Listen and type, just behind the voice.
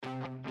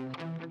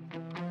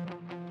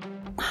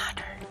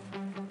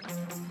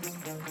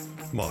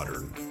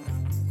Modern.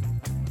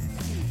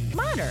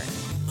 Modern.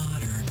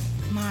 Modern.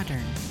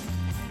 Modern.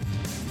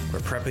 We're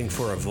prepping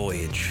for a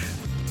voyage.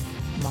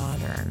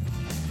 Modern.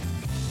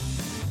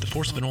 The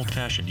force of an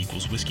old-fashioned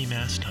equals whiskey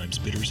mass times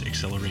bitters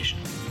acceleration.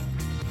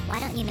 Why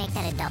don't you make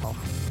that a double?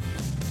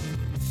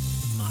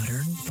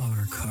 Modern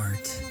Bar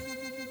Cart.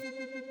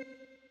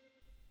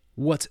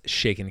 What's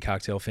shaking,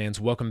 cocktail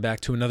fans? Welcome back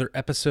to another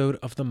episode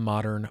of the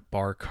Modern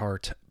Bar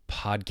Cart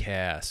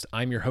podcast.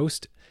 I'm your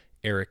host,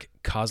 Eric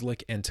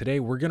Kozlik, and today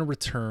we're going to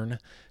return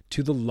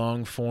to the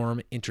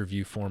long-form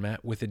interview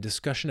format with a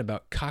discussion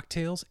about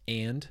cocktails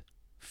and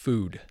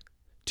food.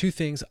 Two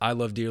things I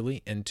love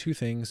dearly and two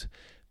things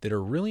that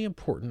are really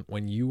important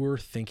when you are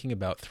thinking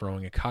about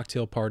throwing a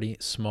cocktail party,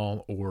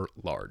 small or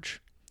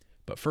large.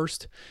 But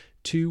first,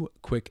 two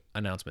quick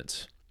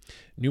announcements.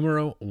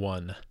 Numero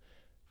one,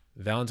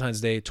 Valentine's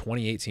Day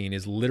 2018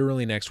 is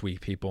literally next week,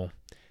 people,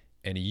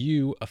 and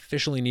you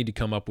officially need to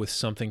come up with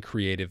something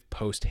creative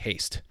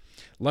post-haste.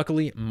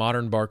 Luckily,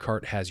 Modern Bar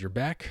Cart has your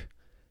back.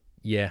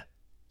 Yeah,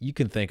 you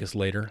can thank us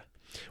later.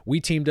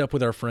 We teamed up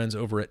with our friends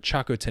over at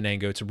Choco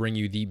Tenango to bring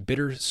you the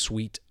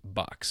Bittersweet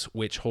Box,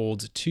 which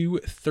holds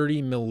two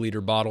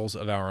 30-milliliter bottles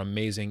of our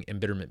amazing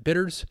embitterment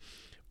bitters,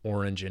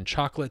 orange and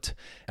chocolate,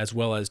 as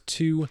well as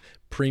two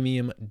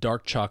premium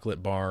dark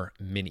chocolate bar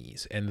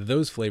minis. And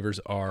those flavors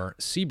are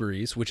Sea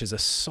Breeze, which is a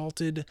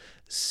salted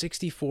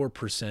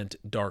 64%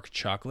 dark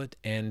chocolate,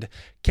 and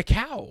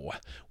Cacao,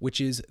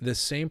 which is the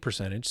same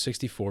percentage,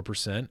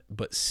 64%,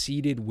 but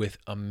seeded with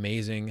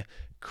amazing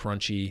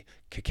crunchy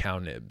cacao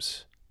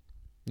nibs.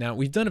 Now,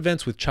 we've done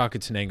events with Choco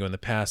Tenango in the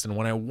past, and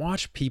when I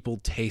watch people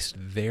taste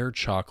their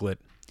chocolate,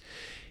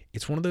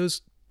 it's one of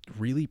those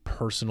really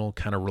personal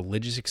kind of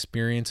religious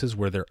experiences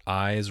where their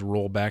eyes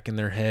roll back in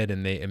their head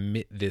and they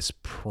emit this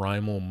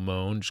primal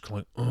moan, just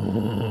going,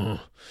 oh.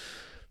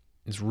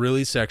 It's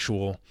really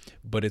sexual,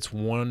 but it's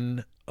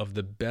one of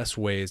the best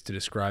ways to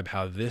describe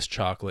how this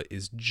chocolate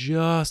is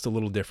just a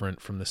little different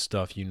from the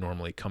stuff you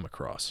normally come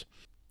across.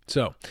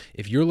 So,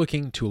 if you're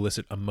looking to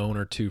elicit a moan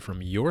or two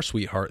from your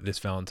sweetheart this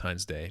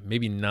Valentine's Day,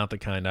 maybe not the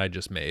kind I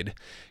just made,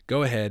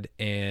 go ahead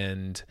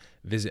and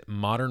visit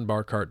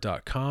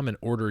modernbarcart.com and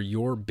order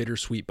your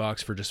Bittersweet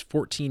Box for just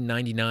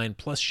 $14.99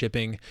 plus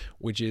shipping,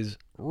 which is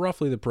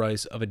roughly the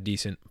price of a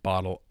decent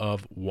bottle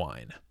of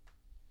wine.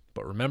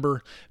 But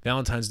remember,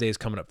 Valentine's Day is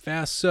coming up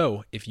fast,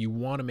 so if you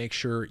want to make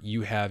sure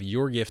you have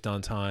your gift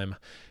on time,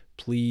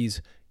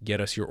 please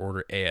get us your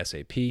order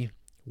ASAP.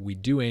 We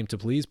do aim to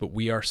please, but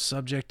we are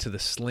subject to the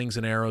slings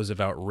and arrows of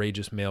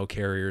outrageous mail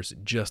carriers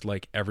just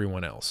like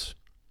everyone else.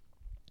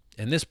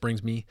 And this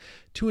brings me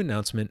to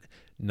announcement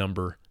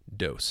number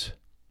dos.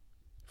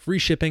 Free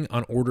shipping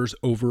on orders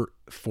over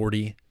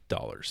 $40.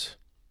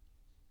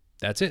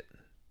 That's it.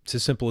 It's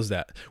as simple as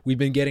that. We've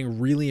been getting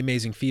really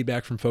amazing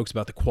feedback from folks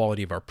about the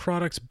quality of our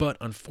products, but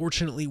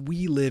unfortunately,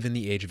 we live in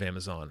the age of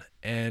Amazon.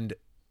 And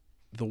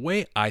the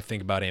way I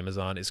think about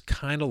Amazon is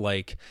kind of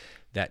like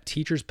that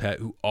teacher's pet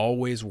who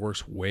always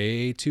works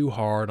way too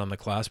hard on the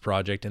class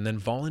project and then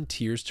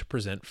volunteers to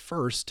present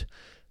first,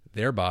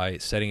 thereby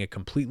setting a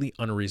completely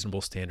unreasonable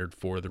standard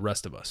for the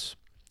rest of us.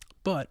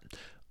 But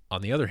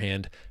on the other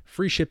hand,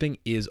 free shipping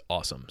is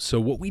awesome. So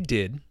what we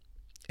did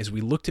is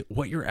we looked at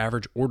what your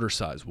average order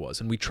size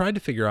was, and we tried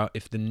to figure out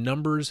if the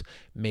numbers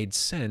made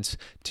sense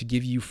to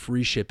give you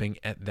free shipping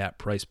at that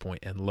price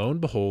point. And lo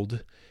and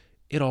behold,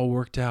 it all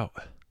worked out.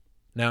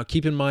 Now,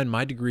 keep in mind,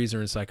 my degrees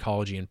are in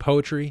psychology and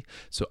poetry,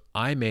 so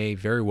I may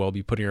very well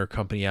be putting our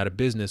company out of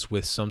business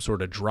with some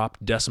sort of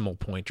dropped decimal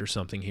point or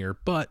something here,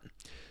 but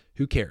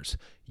who cares?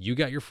 You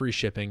got your free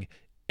shipping.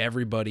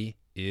 Everybody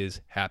is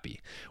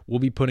happy. We'll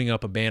be putting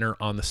up a banner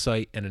on the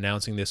site and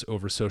announcing this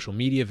over social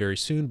media very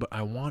soon, but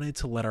I wanted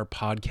to let our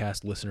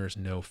podcast listeners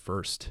know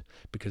first,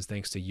 because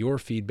thanks to your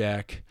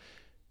feedback,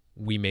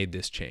 we made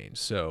this change.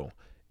 So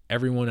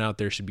everyone out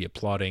there should be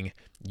applauding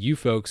you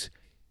folks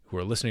who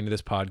are listening to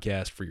this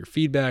podcast for your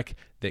feedback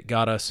that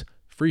got us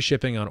free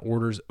shipping on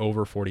orders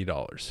over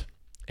 $40.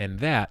 And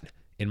that,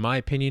 in my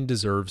opinion,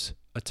 deserves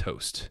a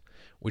toast,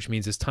 which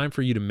means it's time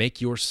for you to make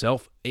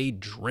yourself a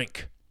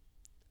drink.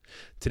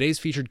 Today's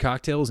featured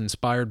cocktail is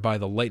inspired by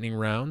the lightning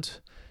round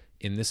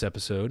in this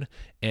episode,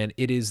 and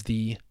it is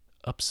the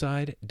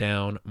Upside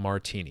Down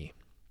Martini.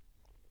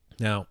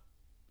 Now,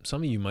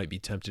 some of you might be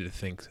tempted to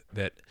think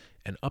that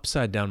an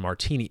upside down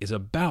martini is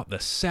about the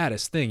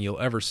saddest thing you'll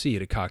ever see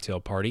at a cocktail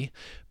party,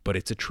 but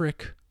it's a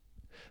trick.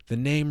 The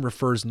name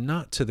refers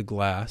not to the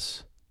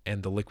glass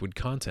and the liquid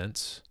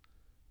contents,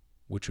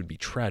 which would be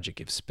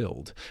tragic if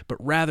spilled, but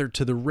rather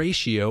to the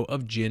ratio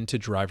of gin to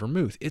dry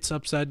vermouth. It's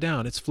upside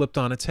down. It's flipped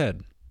on its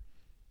head.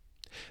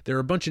 There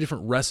are a bunch of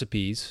different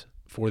recipes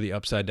for the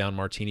upside down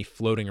martini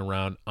floating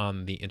around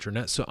on the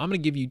internet, so I'm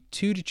going to give you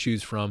two to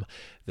choose from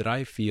that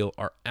I feel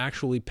are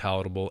actually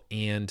palatable.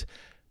 And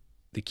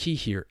the key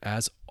here,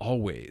 as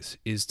always,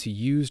 is to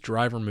use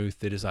dry vermouth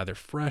that is either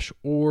fresh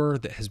or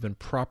that has been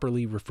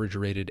properly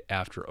refrigerated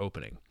after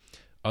opening.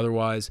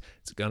 Otherwise,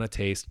 it's going to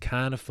taste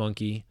kind of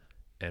funky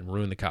and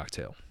ruin the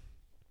cocktail.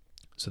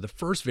 So the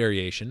first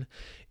variation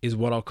is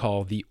what I'll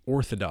call the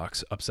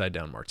orthodox upside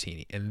down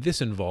martini. And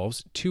this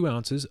involves 2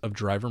 ounces of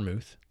dry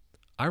vermouth.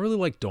 I really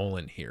like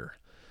Dolan here.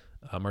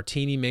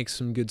 Martini makes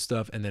some good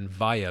stuff. And then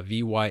Via,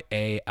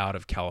 VYA, out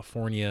of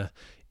California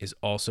is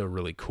also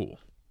really cool.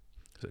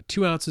 So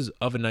 2 ounces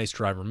of a nice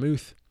dry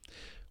vermouth,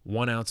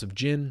 1 ounce of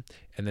gin,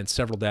 and then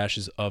several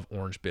dashes of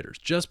orange bitters.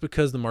 Just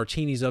because the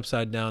martini's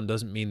upside down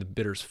doesn't mean the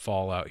bitters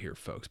fall out here,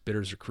 folks.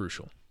 Bitters are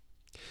crucial.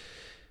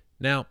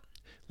 Now,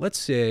 let's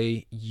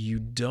say you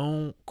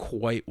don't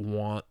quite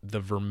want the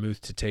vermouth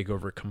to take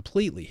over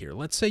completely here.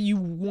 Let's say you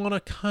want to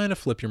kind of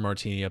flip your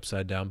martini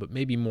upside down, but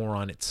maybe more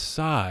on its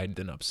side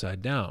than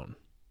upside down.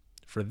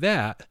 For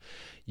that,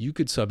 you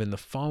could sub in the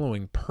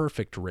following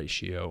perfect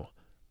ratio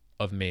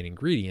of main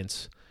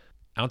ingredients: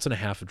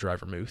 1.5 ounces of dry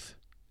vermouth,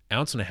 1.5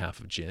 ounces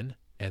of gin,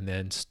 and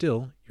then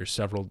still your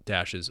several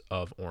dashes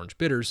of orange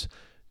bitters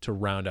to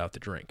round out the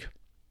drink.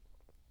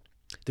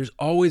 There's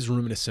always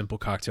room in a simple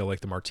cocktail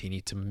like the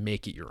martini to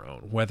make it your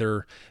own,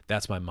 whether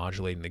that's by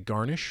modulating the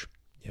garnish,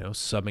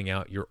 subbing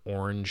out your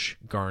orange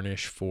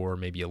garnish for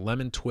maybe a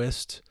lemon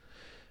twist,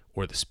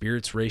 or the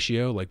spirits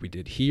ratio like we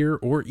did here,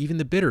 or even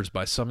the bitters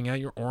by subbing out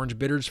your orange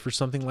bitters for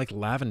something like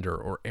lavender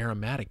or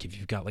aromatic if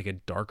you've got like a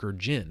darker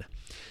gin.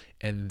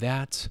 And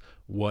that's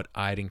what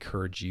I'd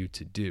encourage you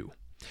to do.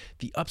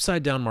 The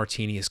upside down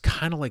martini is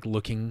kind of like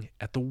looking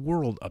at the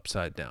world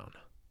upside down.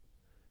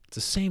 It's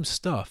the same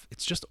stuff,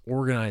 it's just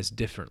organized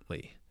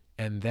differently,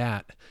 and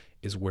that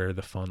is where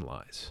the fun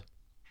lies.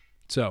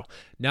 So,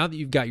 now that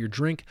you've got your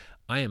drink,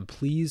 I am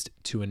pleased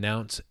to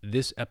announce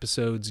this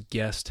episode's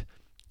guest,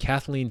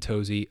 Kathleen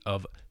Tozzi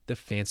of the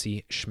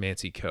Fancy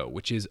Schmancy Co.,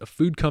 which is a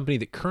food company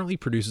that currently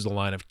produces a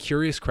line of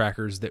curious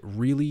crackers that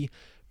really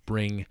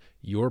bring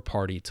your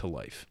party to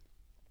life.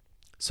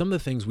 Some of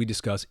the things we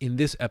discuss in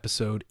this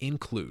episode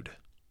include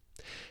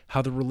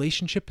how the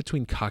relationship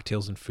between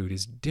cocktails and food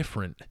is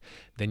different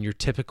than your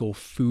typical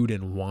food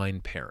and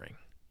wine pairing,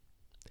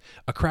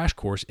 a crash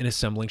course in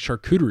assembling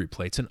charcuterie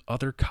plates and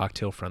other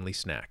cocktail-friendly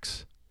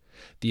snacks,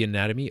 the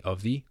anatomy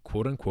of the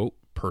quote-unquote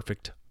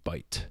perfect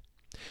bite,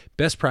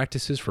 best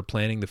practices for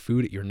planning the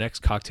food at your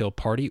next cocktail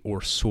party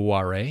or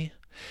soiree,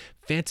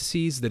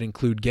 fantasies that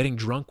include getting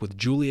drunk with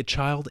Julia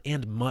Child,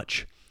 and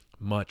much,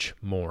 much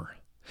more.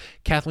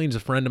 Kathleen's a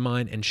friend of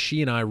mine, and she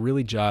and I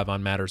really jive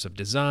on matters of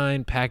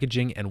design,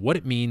 packaging, and what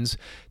it means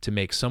to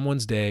make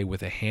someone's day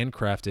with a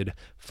handcrafted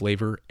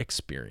flavor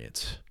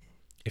experience.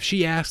 If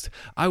she asked,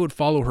 I would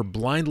follow her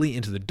blindly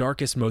into the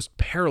darkest, most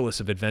perilous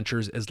of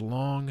adventures as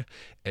long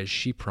as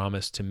she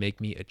promised to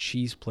make me a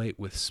cheese plate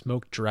with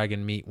smoked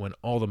dragon meat when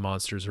all the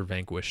monsters are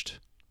vanquished.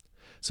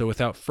 So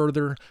without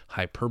further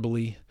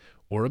hyperbole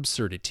or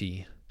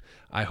absurdity,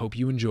 I hope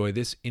you enjoy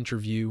this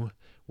interview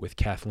with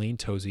Kathleen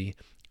Tozzi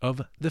of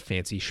the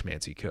Fancy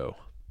Schmancy Co.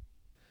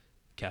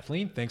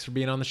 Kathleen, thanks for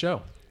being on the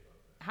show.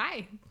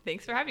 Hi,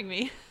 thanks for having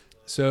me.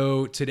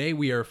 So today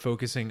we are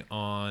focusing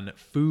on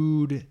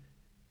food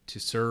to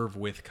serve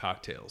with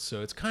cocktails.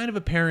 So it's kind of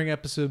a pairing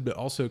episode, but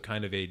also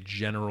kind of a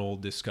general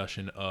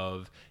discussion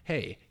of,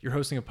 hey, you're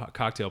hosting a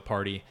cocktail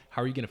party.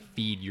 How are you going to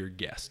feed your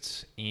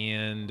guests?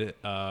 And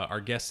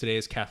our guest today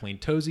is Kathleen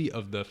Tozzi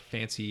of the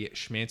Fancy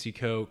Schmancy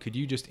Co. Could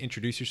you just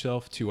introduce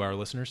yourself to our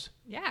listeners?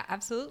 Yeah,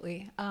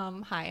 absolutely.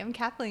 Hi, I'm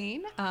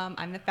Kathleen.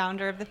 I'm the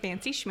founder of the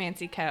Fancy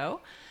Schmancy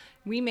Co.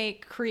 We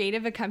make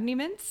creative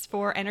accompaniments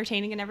for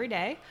entertaining and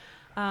everyday.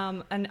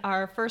 And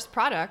our first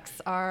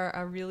products are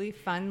a really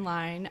fun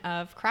line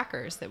of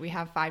crackers that we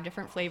have 5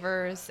 different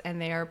flavors,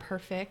 and they are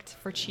perfect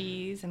for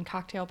cheese and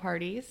cocktail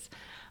parties.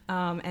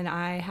 And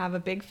I have a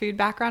big food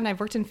background.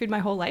 I've worked in food my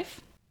whole life.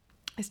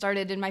 I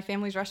started in my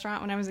family's restaurant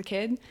when I was a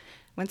kid,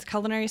 went to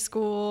culinary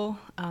school.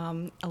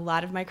 A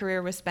lot of my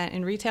career was spent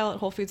in retail at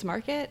Whole Foods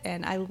Market,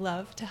 and I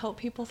love to help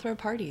people throw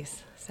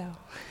parties. So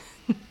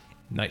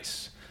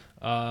Nice.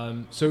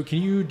 So can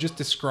you just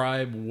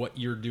describe what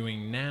you're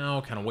doing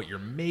now, kind of what you're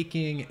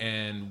making,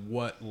 and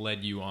what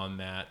led you on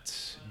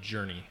that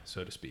journey,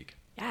 so to speak?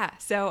 Yeah,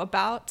 so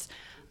about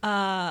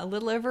a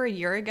little over a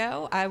year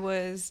ago, I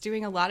was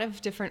doing a lot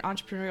of different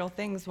entrepreneurial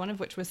things, one of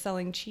which was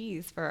selling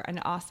cheese for an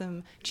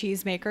awesome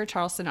cheese maker,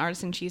 Charleston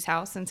Artisan Cheese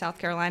House in South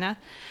Carolina.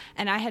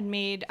 And I had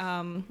made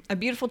a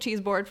beautiful cheese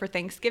board for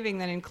Thanksgiving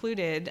that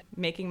included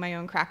making my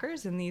own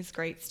crackers in these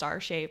great star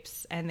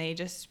shapes, and they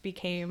just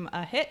became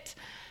a hit.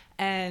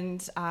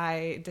 And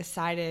I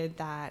decided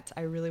that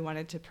I really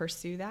wanted to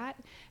pursue that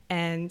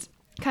and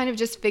kind of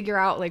just figure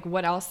out like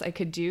what else I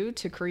could do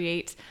to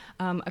create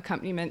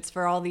accompaniments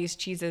for all these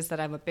cheeses that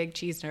I'm a big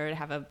cheese nerd,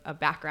 have a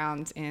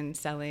background in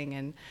selling,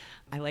 and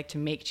I like to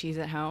make cheese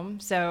at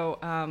home. So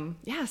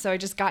so I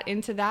just got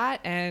into that,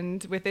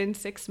 and within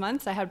 6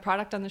 months I had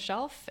product on the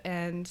shelf.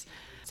 And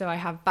so I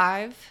have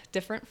 5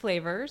 different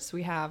flavors.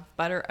 We have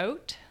butter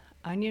oat,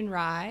 onion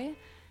rye,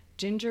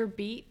 ginger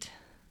beet,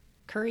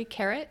 curry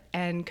carrot,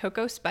 and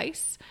cocoa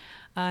spice.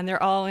 And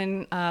they're all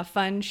in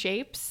fun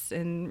shapes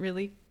and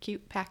really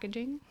cute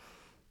packaging.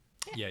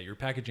 Yeah, your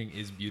packaging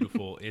is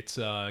beautiful. It's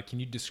can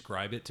you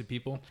describe it to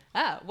people?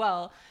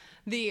 Well,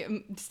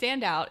 The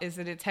standout is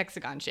that it's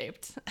hexagon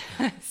shaped.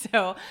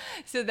 so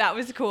that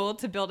was cool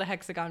to build a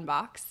hexagon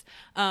box.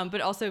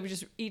 But also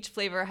just each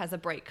flavor has a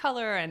bright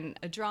color and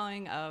a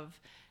drawing of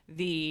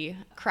the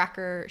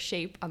cracker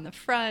shape on the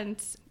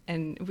front.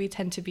 And we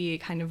tend to be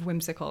kind of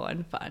whimsical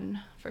and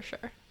fun for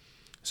sure.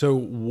 So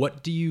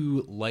what do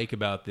you like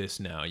about this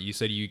now? You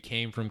said you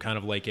came from kind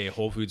of like a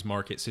Whole Foods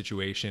Market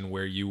situation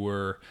where you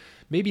were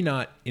maybe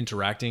not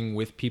interacting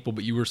with people,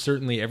 but you were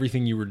certainly,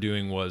 everything you were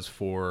doing was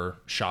for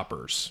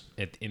shoppers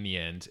in the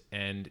end.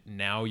 And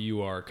now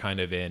you are kind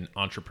of an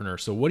entrepreneur.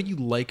 So what do you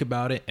like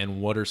about it,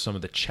 and what are some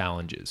of the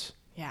challenges?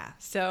 Yeah,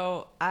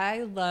 so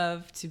I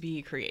love to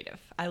be creative.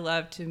 I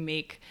love to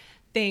make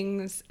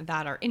things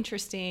that are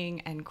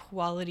interesting and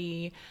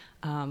quality.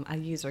 I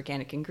use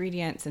organic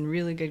ingredients and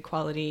really good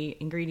quality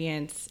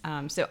ingredients.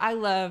 So I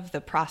love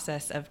the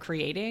process of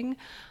creating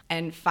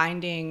and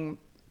finding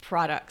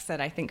products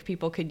that I think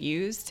people could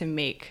use to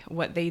make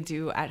what they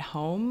do at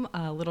home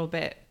a little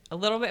bit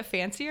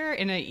fancier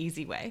in an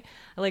easy way.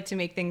 I like to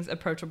make things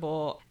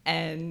approachable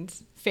and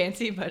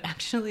fancy, but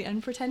actually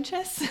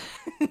unpretentious.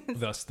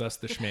 Thus the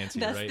schmancy,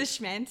 Thus right? the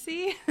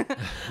schmancy.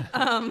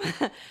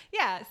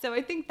 Yeah, so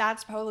I think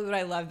that's probably what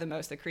I love the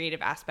most, the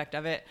creative aspect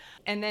of it.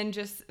 And then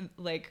just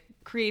like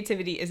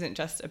creativity isn't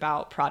just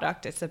about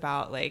product, it's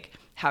about like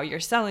how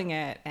you're selling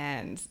it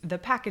and the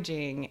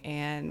packaging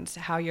and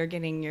how you're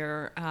getting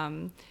your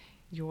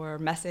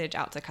message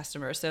out to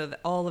customers. So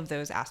all of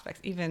those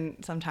aspects,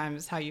 even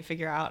sometimes how you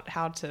figure out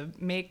how to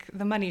make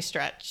the money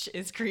stretch,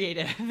 is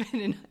creative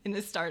in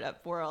the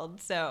startup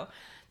world. So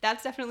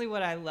that's definitely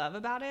what I love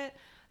about it.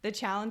 The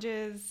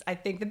challenges, I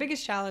think the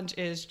biggest challenge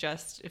is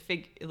just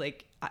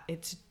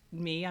it's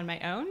me on my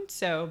own.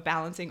 So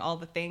balancing all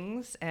the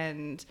things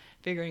and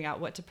figuring out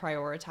what to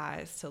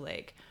prioritize to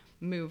like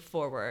move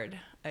forward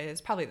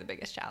is probably the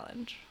biggest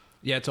challenge.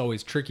 Yeah, it's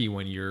always tricky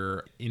when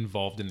you're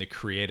involved in the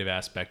creative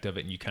aspect of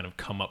it and you kind of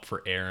come up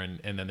for air and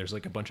then there's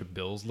like a bunch of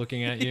bills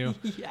looking at you.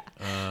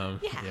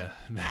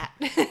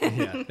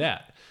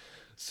 That.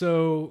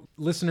 So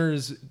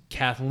listeners,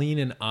 Kathleen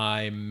and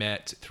I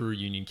met through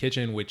Union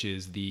Kitchen, which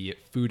is the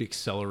food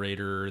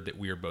accelerator that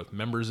we are both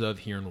members of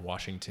here in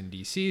Washington,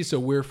 D.C. So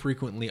we're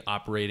frequently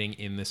operating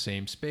in the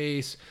same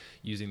space,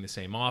 using the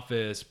same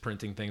office,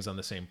 printing things on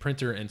the same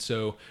printer. And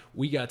so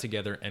we got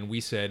together and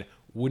we said,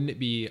 wouldn't it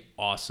be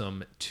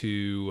awesome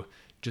to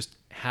just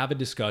have a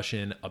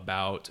discussion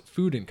about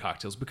food and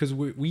cocktails? Because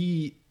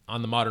we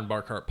on the Modern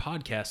Bar Cart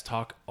podcast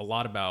talk a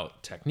lot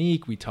about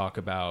technique. We talk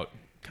about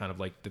kind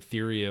of like the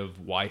theory of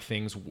why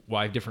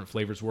different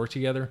flavors work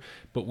together,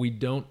 but we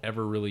don't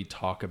ever really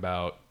talk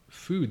about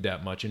food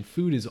that much. And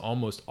food is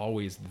almost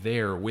always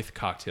there with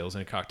cocktails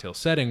in a cocktail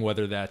setting,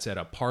 whether that's at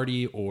a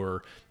party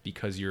or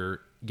because you're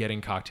getting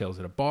cocktails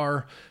at a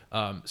bar.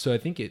 So I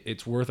think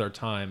it's worth our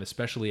time,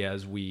 especially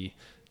as we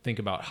think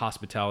about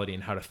hospitality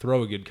and how to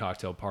throw a good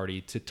cocktail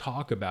party, to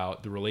talk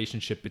about the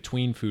relationship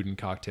between food and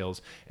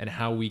cocktails and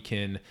how we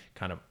can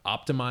kind of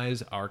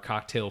optimize our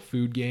cocktail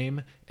food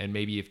game, and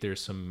maybe if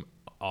there's some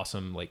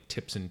awesome like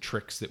tips and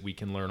tricks that we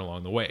can learn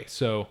along the way.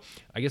 So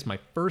I guess my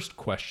first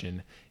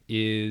question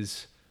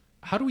is,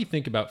 how do we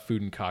think about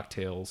food and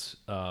cocktails?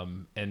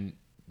 And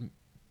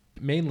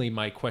mainly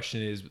my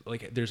question is,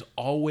 like, there's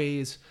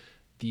always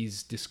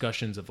these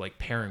discussions of like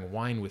pairing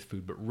wine with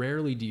food, but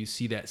rarely do you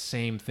see that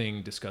same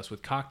thing discussed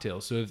with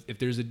cocktails. So if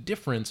there's a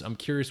difference, I'm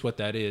curious what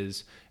that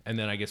is. And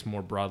then I guess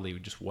more broadly,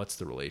 just what's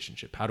the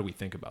relationship? How do we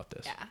think about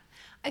this? Yeah,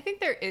 I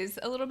think there is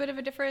a little bit of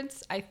a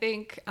difference. I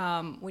think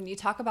when you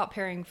talk about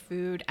pairing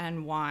food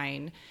and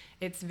wine,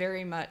 it's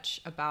very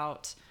much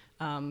about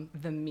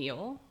the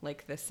meal,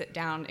 like the sit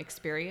down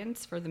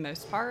experience for the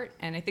most part.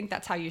 And I think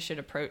that's how you should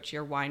approach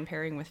your wine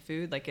pairing with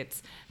food. Like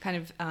it's kind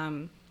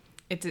of,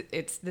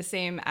 it's the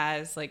same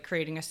as like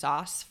creating a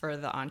sauce for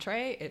the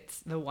entree.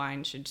 The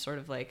wine should sort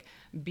of like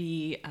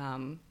be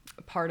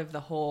part of the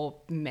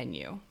whole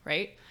menu,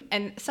 right?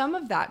 And some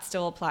of that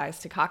still applies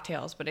to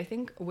cocktails, but I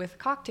think with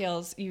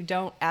cocktails, you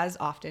don't as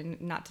often,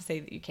 not to say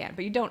that you can't,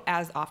 but you don't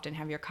as often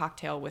have your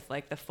cocktail with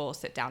like the full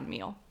sit down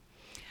meal.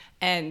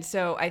 And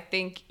so I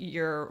think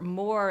you're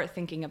more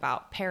thinking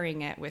about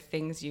pairing it with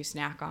things you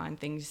snack on,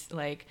 things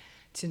like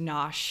to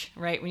nosh,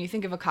 right? When you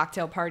think of a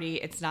cocktail party,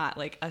 it's not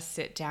like a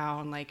sit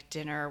down like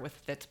dinner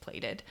that's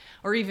plated,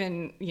 or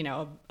even,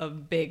 a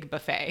big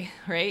buffet,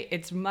 right?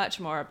 It's much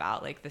more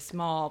about like the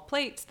small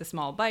plates, the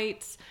small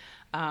bites,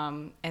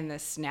 and the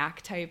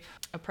snack type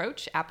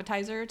approach,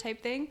 appetizer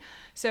type thing.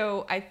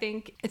 So I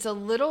think it's a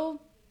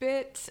little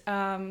bit,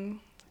 I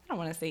don't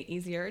want to say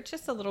easier, it's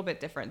just a little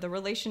bit different. The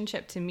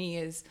relationship to me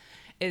is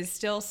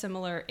still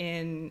similar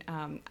in,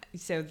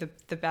 so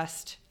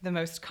the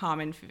most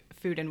common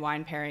food and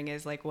wine pairing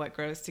is like what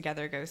grows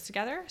together goes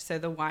together. So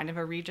the wine of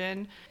a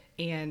region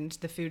and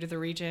the food of the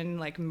region,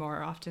 like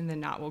more often than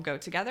not, will go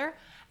together.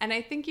 And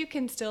I think you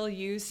can still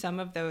use some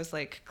of those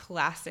like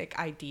classic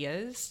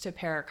ideas to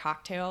pair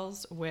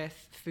cocktails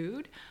with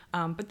food,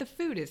 but the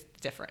food is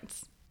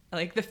different.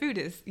 Like the food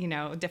is,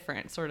 a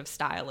different sort of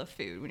style of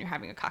food when you're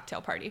having a cocktail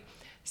party.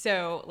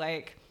 So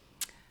like,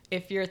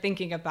 if you're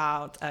thinking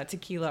about a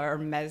tequila or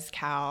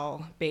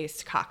mezcal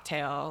based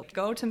cocktail,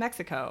 go to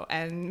Mexico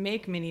and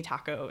make mini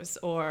tacos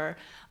or,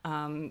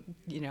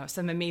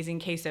 some amazing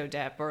queso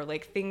dip or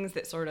like things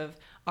that sort of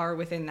are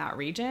within that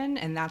region.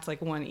 And that's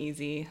like one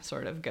easy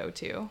sort of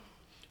go-to.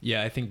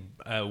 Yeah, I think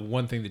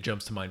one thing that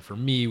jumps to mind for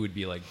me would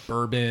be like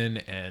bourbon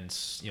and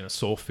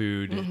soul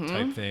food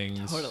type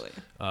things. Totally.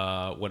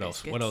 What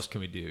else? What else can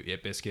we do? Yeah,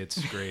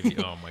 biscuits, gravy.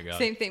 Oh my god.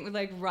 Same thing with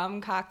like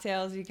rum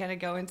cocktails. You kind of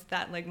go into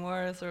that like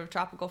more sort of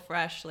tropical,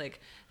 fresh,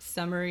 like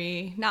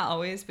summery. Not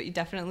always, but you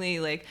definitely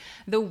like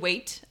the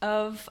weight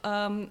of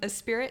a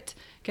spirit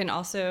can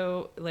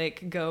also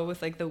like go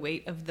with like the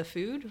weight of the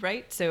food,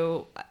 right?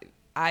 So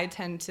I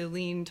tend to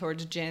lean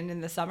towards gin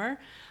in the summer.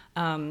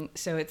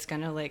 So it's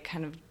gonna like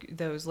kind of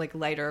those like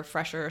lighter,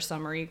 fresher,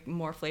 summery,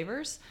 more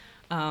flavors.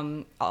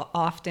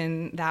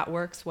 Often that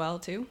works well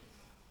too.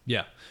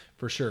 Yeah,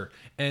 for sure.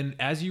 And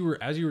as you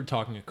were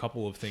talking, a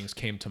couple of things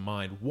came to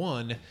mind.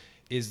 One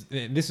is,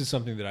 and this is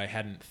something that I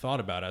hadn't thought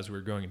about as we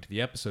were going into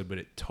the episode, but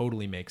it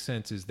totally makes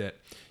sense, is that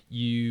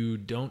you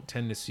don't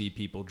tend to see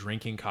people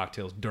drinking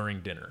cocktails during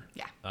dinner.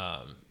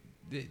 Yeah.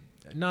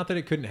 Not that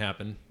it couldn't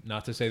happen.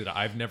 Not to say that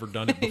I've never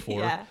done it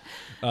before.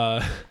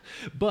 Yeah.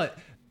 But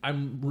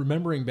I'm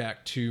remembering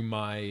back to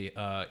my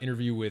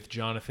interview with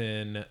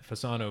Jonathan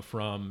Fasano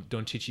from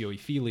Don Ciccio e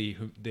Fili,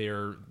 who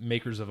they're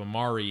makers of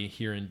Amari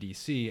here in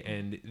DC,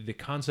 and the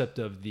concept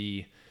of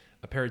the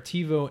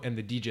aperitivo and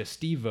the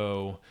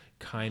digestivo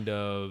kind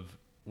of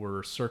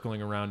were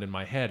circling around in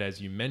my head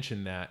as you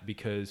mentioned that,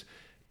 because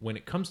when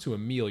it comes to a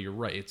meal, you're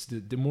right. It's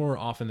the more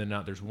often than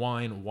not, there's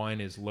wine. Wine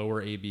is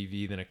lower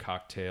ABV than a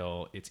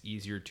cocktail. It's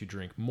easier to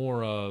drink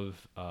more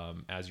of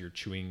as you're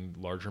chewing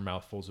larger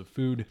mouthfuls of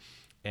food.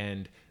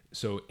 And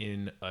so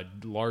in a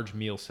large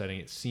meal setting,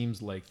 it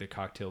seems like the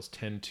cocktails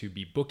tend to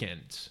be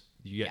bookends.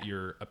 You get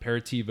your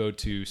aperitivo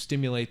to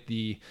stimulate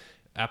the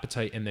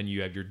appetite, and then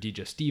you have your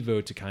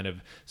digestivo to kind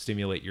of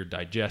stimulate your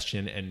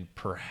digestion and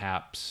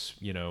perhaps,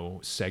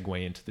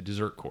 segue into the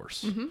dessert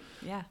course. Mm-hmm.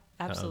 Yeah,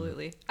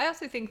 absolutely. I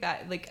also think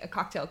that like a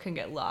cocktail can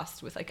get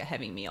lost with like a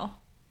heavy meal.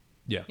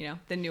 Yeah.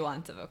 The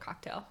nuance of a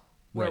cocktail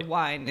where Right.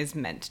 wine is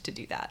meant to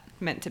do that,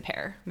 meant to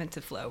pair, meant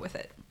to flow with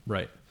it.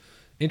 Right.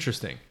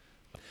 Interesting.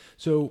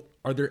 So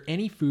are there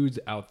any foods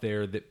out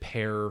there that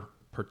pair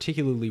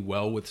particularly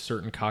well with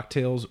certain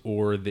cocktails,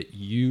 or that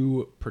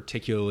you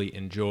particularly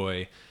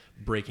enjoy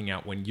breaking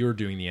out when you're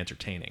doing the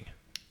entertaining?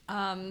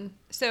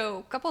 So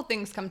a couple of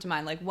things come to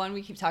mind. Like one,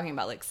 we keep talking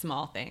about like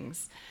small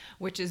things,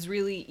 which is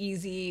really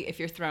easy if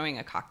you're throwing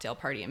a cocktail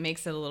party. It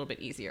makes it a little bit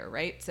easier,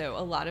 right? So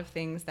a lot of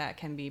things that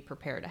can be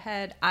prepared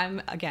ahead.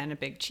 I'm, again, a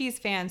big cheese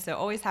fan, so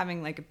always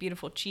having like a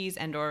beautiful cheese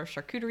and or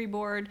charcuterie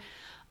board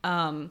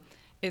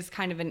is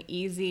kind of an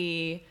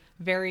easy,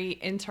 very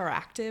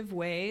interactive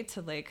way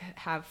to like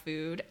have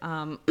food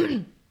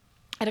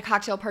at a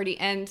cocktail party,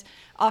 and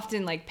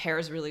often like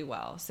pairs really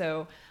well.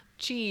 So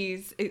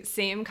cheese,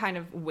 same kind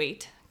of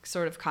weight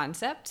sort of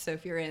concept. So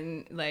if you're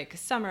in like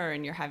summer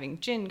and you're having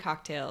gin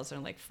cocktails or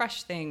like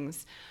fresh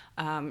things,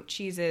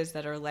 cheeses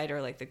that are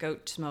lighter, like the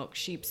goat's milk,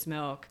 sheep's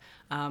milk,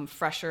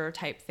 fresher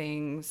type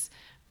things,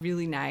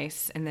 really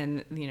nice. And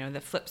then,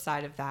 the flip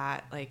side of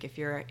that, like if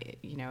you're,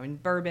 in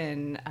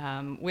bourbon,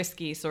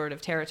 whiskey sort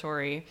of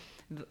territory,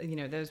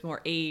 those more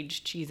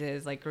aged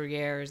cheeses like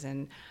Gruyères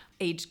and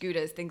aged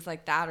Goudas, things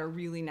like that are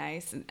really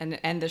nice. And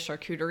the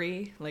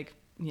charcuterie, like,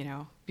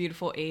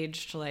 beautiful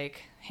aged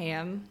like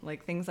ham,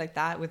 like things like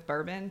that with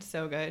bourbon,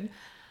 so good.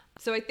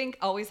 So I think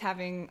always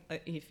having,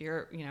 if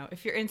you're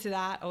into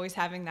that, always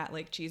having that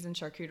like cheese and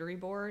charcuterie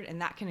board,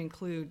 and that can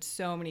include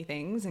so many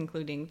things,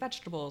 including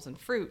vegetables and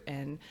fruit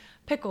and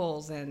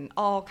pickles and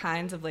all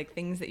kinds of like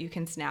things that you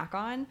can snack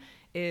on,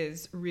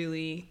 is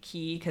really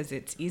key because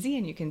it's easy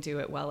and you can do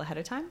it well ahead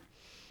of time.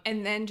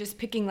 And then just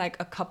picking like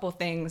a couple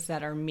things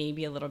that are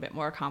maybe a little bit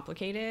more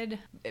complicated,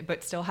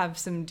 but still have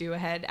some do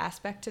ahead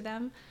aspect to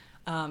them.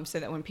 So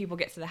that when people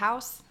get to the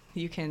house,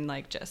 you can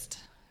like just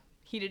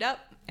heat it up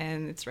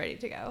and it's ready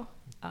to go.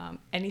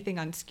 Anything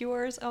on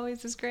skewers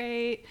always is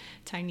great.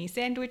 Tiny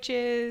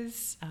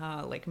sandwiches,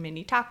 like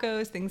mini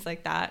tacos, things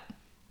like that.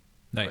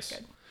 Nice.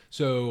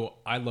 So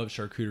I love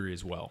charcuterie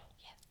as well.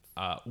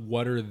 Yes.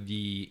 What are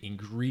the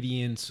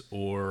ingredients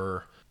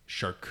or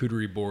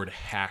charcuterie board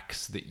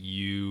hacks that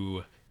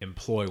you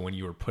employ when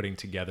you are putting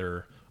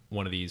together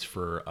one of these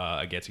for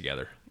a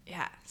get-together?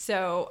 Yeah.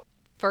 So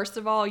first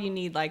of all, you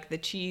need like the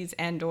cheese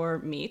and or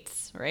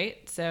meats,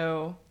 right?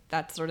 So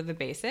that's sort of the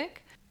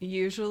basic.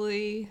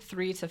 Usually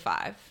 3 to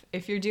 5.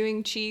 If you're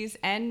doing cheese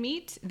and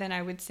meat, then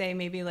I would say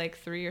maybe like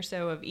 3 or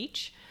so of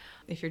each.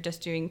 If you're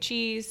just doing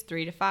cheese,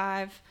 3 to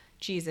 5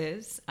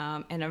 cheeses,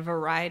 and a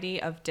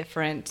variety of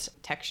different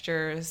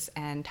textures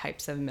and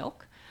types of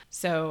milk.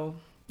 So,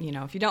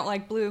 if you don't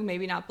like blue,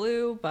 maybe not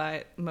blue,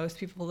 but most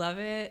people love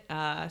it.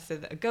 So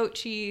a goat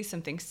cheese,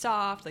 something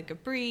soft like a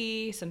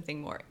brie,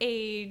 something more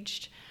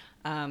aged.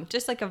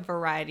 Just like a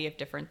variety of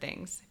different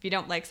things. If you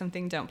don't like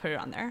something, don't put it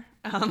on there.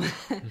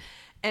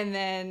 And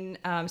then,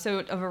 so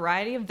a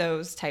variety of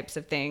those types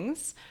of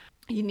things.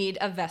 You need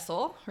a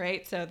vessel,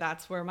 right? So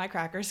that's where my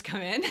crackers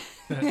come in.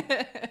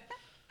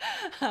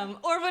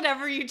 Or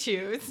whatever you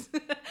choose.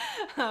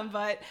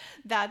 But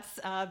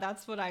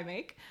that's what I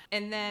make.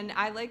 And then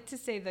I like to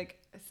say like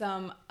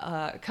some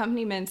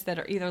accompaniments that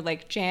are either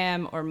like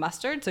jam or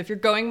mustard. So if you're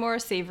going more a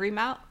savory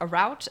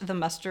route, the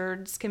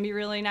mustards can be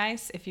really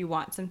nice. If you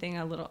want something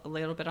a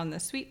little bit on the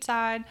sweet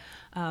side,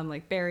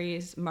 like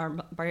berries,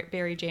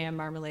 berry jam,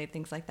 marmalade,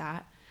 things like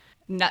that.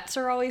 Nuts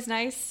are always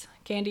nice.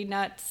 Candied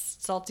nuts,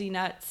 salty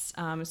nuts.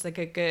 It's like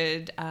a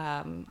good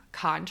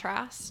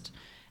contrast.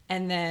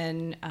 And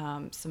then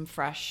some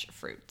fresh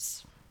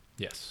fruits.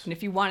 Yes. And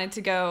if you wanted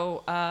to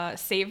go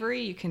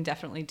savory, you can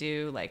definitely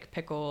do like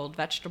pickled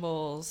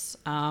vegetables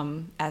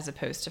as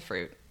opposed to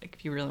fruit. Like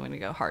if you really want to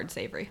go hard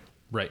savory.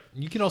 Right.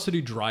 You can also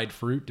do dried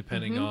fruit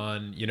depending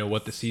on,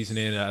 what the season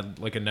is,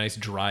 like a nice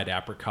dried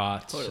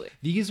apricot. Totally.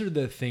 These are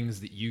the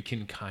things that you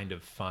can kind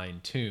of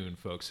fine tune,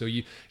 folks. So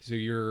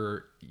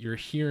you're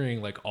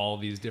hearing like all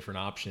these different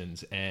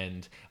options,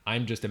 and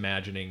I'm just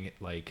imagining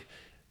like,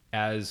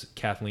 as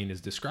Kathleen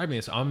is describing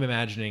this, I'm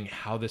imagining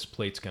how this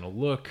plate's going to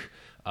look.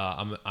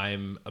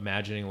 I'm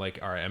imagining like,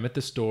 all right, I'm at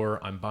the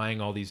store, I'm buying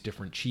all these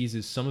different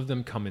cheeses. Some of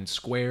them come in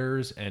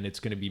squares, and it's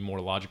going to be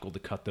more logical to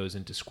cut those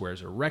into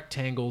squares or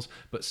rectangles,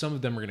 but some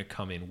of them are going to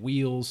come in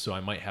wheels. So I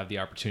might have the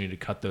opportunity to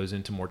cut those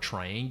into more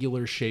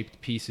triangular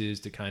shaped pieces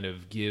to kind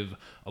of give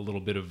a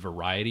little bit of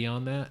variety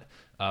on that.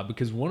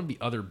 Because one of the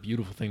other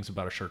beautiful things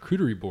about a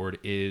charcuterie board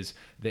is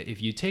that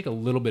if you take a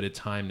little bit of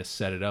time to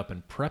set it up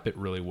and prep it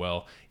really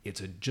well,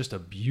 it's just a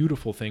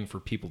beautiful thing for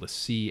people to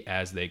see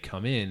as they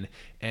come in.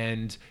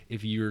 And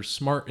if you're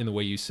smart in the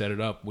way you set it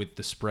up with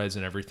the spreads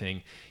and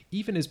everything,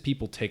 even as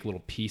people take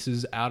little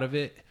pieces out of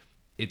it,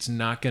 it's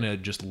not going to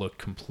just look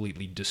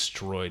completely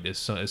destroyed as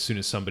soon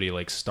as somebody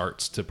like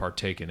starts to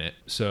partake in it.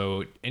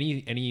 So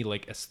any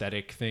like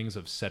aesthetic things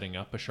of setting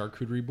up a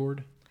charcuterie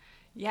board?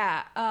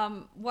 Yeah.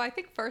 Well, I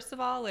think first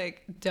of all,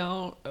 like,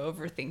 don't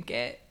overthink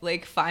it.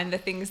 Like, find the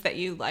things that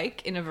you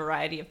like in a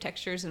variety of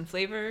textures and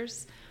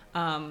flavors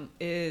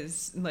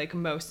is like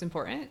most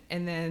important.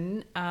 And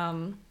then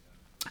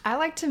I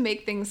like to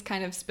make things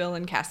kind of spill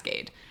and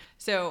cascade.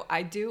 So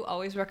I do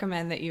always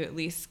recommend that you at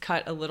least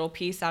cut a little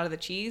piece out of the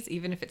cheese,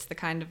 even if it's the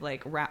kind of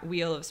like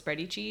wheel of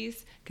spready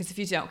cheese. Because if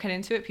you don't cut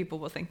into it, people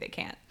will think they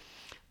can't.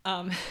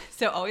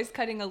 So always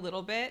cutting a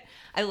little bit.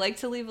 I like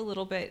to leave a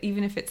little bit,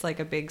 even if it's like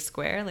a big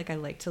square. Like I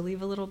like to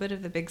leave a little bit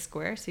of the big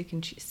square so you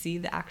can see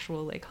the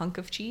actual like hunk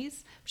of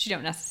cheese, but you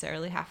don't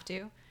necessarily have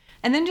to.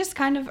 And then just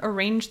kind of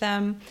arrange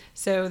them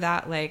so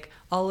that like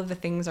all of the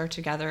things are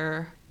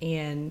together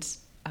and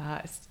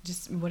it's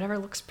just whatever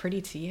looks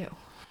pretty to you.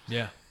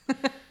 Yeah.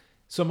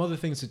 Some other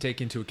things to take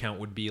into account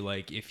would be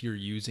like if you're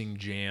using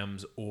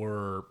jams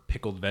or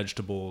pickled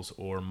vegetables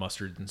or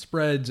mustards and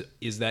spreads,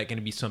 is that going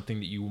to be something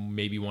that you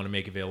maybe want to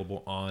make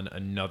available on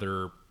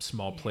another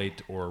small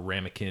plate or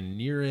ramekin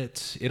near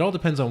it? It all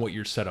depends on what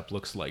your setup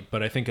looks like.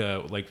 But I think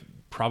like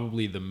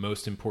probably the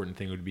most important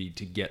thing would be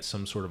to get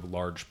some sort of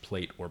large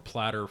plate or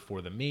platter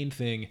for the main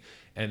thing.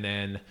 And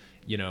then,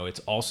 it's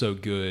also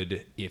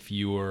good if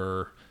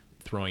you're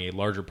throwing a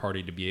larger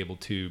party to be able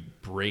to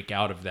break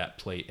out of that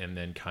plate and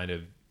then kind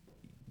of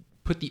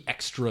put the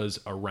extras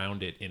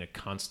around it in a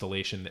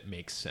constellation that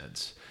makes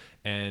sense.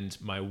 And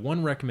my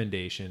one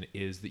recommendation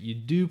is that you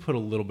do put a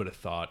little bit of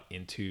thought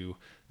into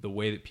the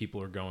way that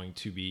people are going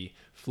to be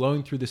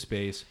flowing through the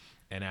space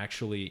and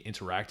actually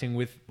interacting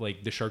with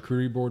like the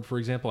charcuterie board, for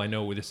example. I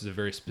know this is a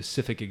very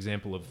specific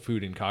example of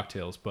food and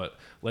cocktails, but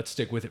let's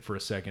stick with it for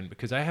a second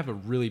because I have a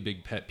really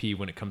big pet peeve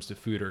when it comes to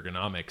food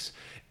ergonomics,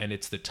 and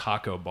it's the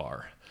taco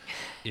bar.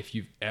 If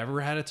you've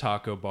ever had a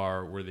taco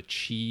bar where the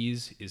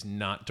cheese is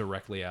not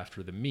directly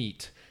after the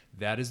meat,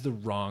 that is the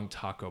wrong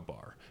taco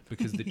bar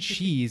because the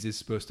cheese is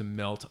supposed to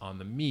melt on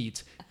the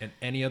meat, and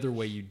any other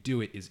way you do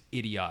it is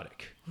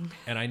idiotic.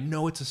 And I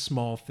know it's a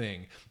small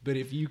thing, but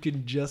if you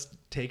can just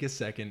take a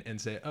second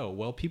and say, oh,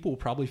 well, people will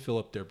probably fill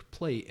up their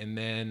plate and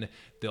then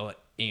they'll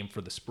aim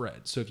for the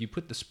spread. So if you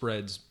put the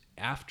spreads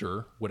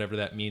after, whatever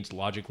that means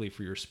logically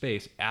for your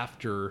space,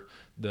 after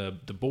the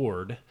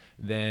board,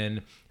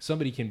 then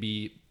somebody can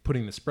be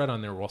putting the spread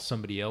on there while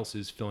somebody else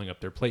is filling up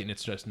their plate, and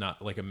it's just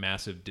not like a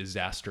massive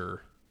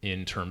disaster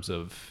in terms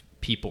of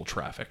people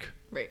traffic.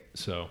 Right.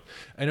 So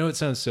I know it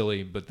sounds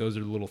silly, but those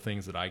are little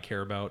things that I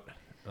care about.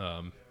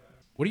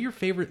 What are your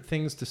favorite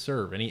things to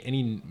serve?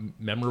 Any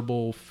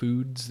memorable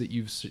foods that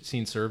you've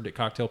seen served at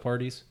cocktail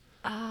parties?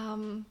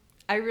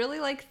 I really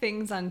like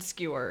things on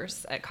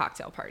skewers at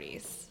cocktail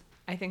parties.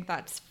 I think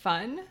that's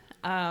fun.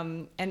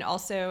 And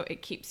also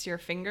it keeps your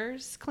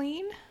fingers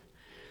clean,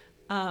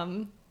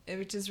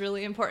 which is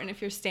really important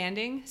if you're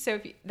standing. So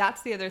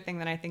that's the other thing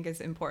that I think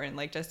is important,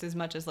 like just as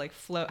much as like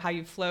how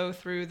you flow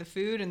through the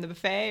food in the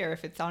buffet, or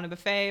if it's on a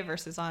buffet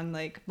versus on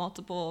like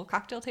multiple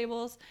cocktail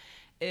tables,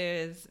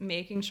 is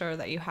making sure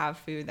that you have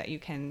food that you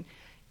can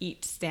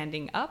eat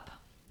standing up.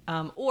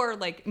 Or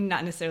like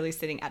not necessarily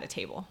sitting at a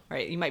table,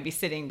 right? You might be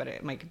sitting, but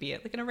it might be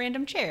like in a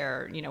random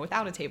chair,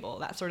 without a table,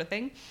 that sort of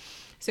thing.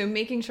 So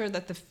making sure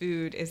that the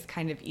food is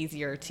kind of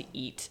easier to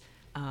eat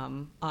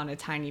on a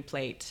tiny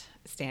plate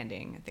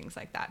standing and things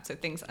like that. So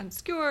things on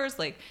skewers,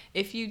 like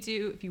if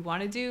you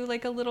want to do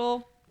like a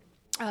little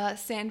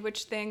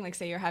sandwich thing, like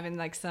say you're having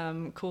like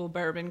some cool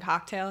bourbon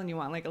cocktail and you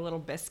want like a little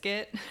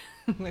biscuit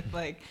with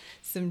like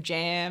some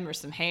jam or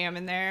some ham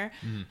in there,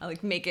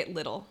 like make it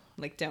little,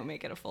 like don't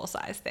make it a full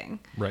size thing.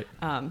 Right.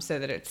 So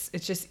that it's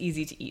just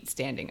easy to eat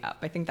standing up.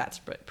 I think that's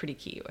pretty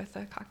key with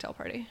a cocktail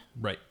party.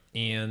 Right.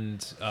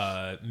 And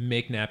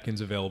make napkins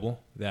available.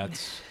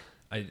 That's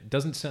it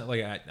doesn't sound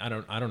like I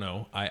don't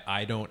know.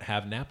 I don't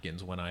have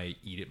napkins when I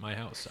eat at my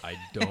house. I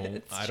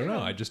don't know.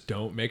 I just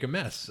don't make a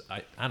mess.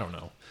 I don't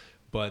know.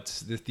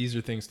 But these are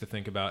things to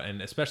think about,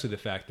 and especially the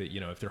fact that,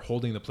 if they're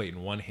holding the plate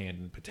in one hand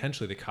and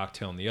potentially the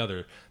cocktail in the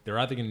other, they're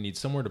either going to need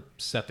somewhere to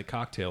set the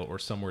cocktail or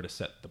somewhere to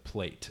set the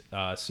plate.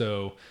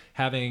 So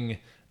having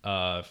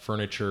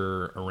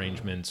furniture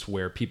arrangements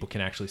where people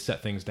can actually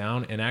set things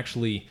down and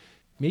actually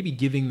maybe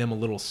giving them a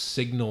little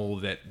signal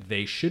that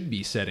they should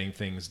be setting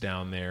things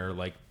down there,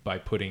 like by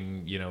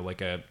putting,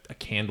 like a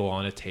candle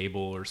on a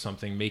table or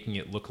something, making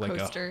it look like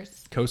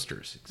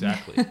coasters.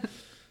 Exactly.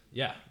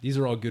 Yeah. These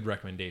are all good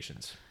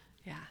recommendations.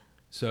 Yeah.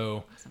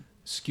 So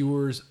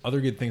skewers, other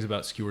good things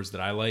about skewers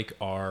that I like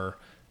are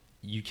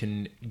you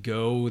can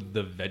go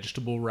the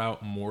vegetable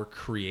route more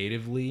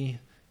creatively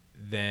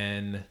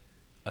than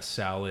a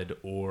salad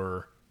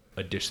or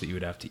a dish that you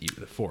would have to eat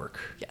with a fork.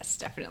 Yes,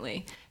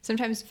 definitely.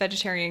 Sometimes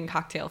vegetarian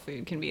cocktail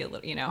food can be a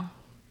little,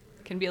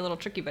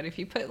 tricky, but if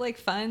you put like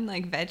fun,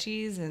 like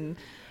veggies and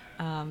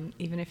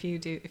even if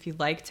you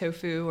like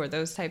tofu or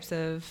those types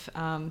of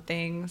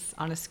things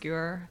on a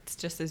skewer, it's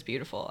just as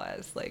beautiful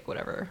as like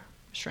whatever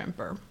shrimp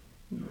or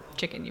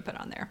chicken you put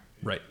on there.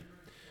 Right.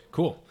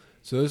 Cool.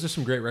 So those are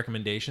some great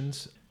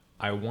recommendations.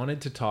 I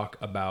wanted to talk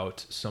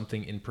about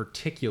something in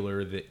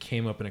particular that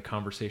came up in a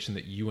conversation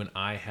that you and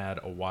I had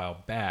a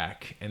while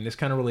back. And this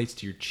kind of relates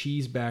to your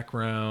cheese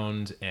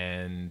background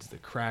and the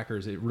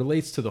crackers. It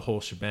relates to the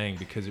whole shebang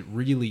because it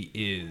really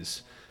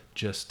is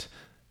just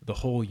the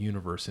whole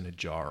universe in a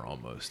jar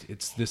almost.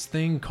 It's this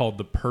thing called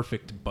the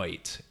perfect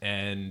bite.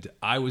 And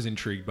I was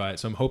intrigued by it.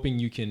 So I'm hoping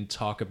you can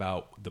talk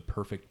about the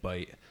perfect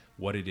bite,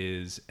 what it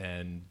is,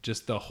 and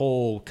just the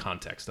whole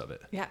context of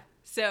it. Yeah.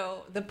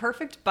 So the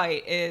perfect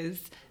bite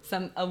is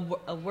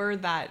a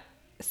word that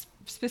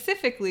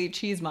specifically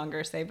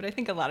cheesemongers say, but I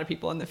think a lot of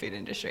people in the food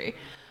industry,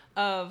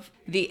 of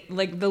the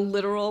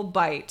literal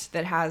bite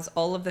that has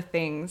all of the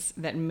things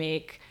that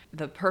make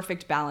the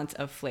perfect balance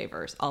of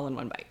flavors all in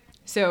one bite.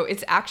 So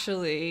it's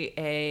actually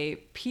a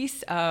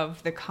piece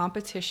of the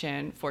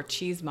competition for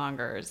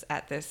cheesemongers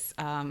at this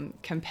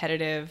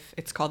competitive,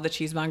 it's called the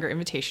Cheesemonger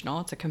Invitational.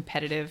 It's a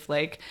competitive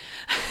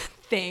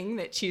thing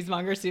that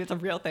cheesemongers do. It's a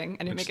real thing.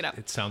 I didn't make it up.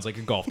 It sounds like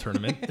a golf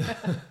tournament.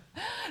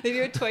 They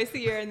do it twice a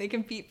year and they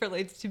compete for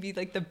to be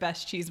the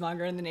best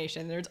cheesemonger in the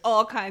nation. There's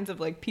all kinds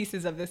of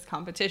pieces of this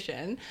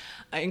competition,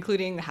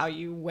 including how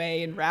you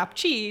weigh and wrap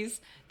cheese,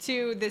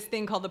 to this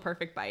thing called the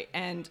perfect bite.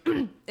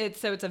 And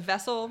it's a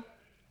vessel,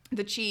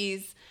 the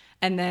cheese,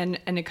 and then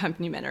an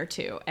accompaniment or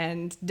two.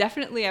 And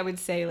definitely I would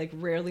say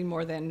rarely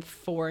more than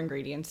 4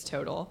 ingredients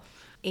total.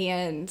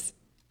 And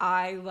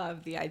I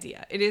love the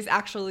idea. It is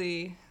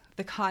actually,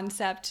 the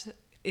concept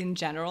in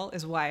general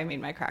is why I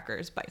made my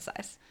crackers bite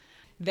size.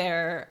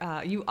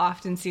 You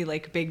often see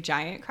big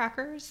giant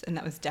crackers, and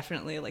that was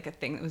definitely a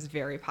thing that was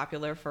very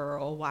popular for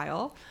a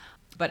while.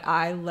 But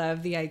I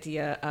love the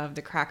idea of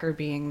the cracker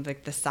being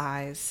the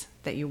size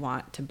that you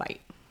want to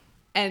bite.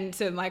 And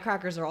so my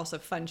crackers are also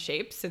fun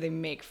shapes, so they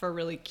make for a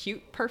really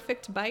cute,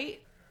 perfect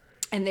bite.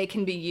 And they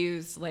can be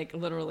used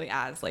literally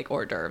as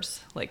hors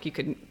d'oeuvres. You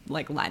could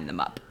line them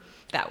up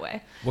that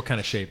way. What kind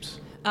of shapes?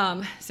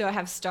 So I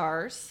have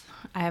stars,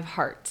 I have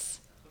hearts,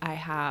 I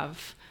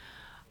have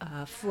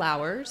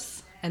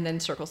flowers, and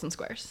then circles and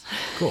squares.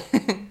 Cool.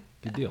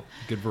 Good deal.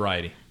 Good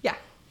variety. Yeah.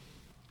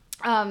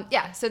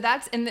 So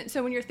that's,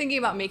 so when you're thinking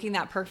about making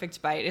that perfect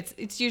bite,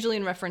 it's usually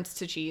in reference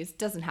to cheese.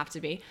 Doesn't have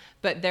to be,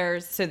 but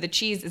so the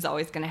cheese is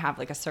always going to have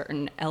a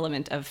certain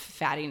element of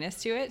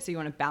fattiness to it. So you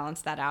want to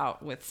balance that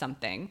out with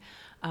something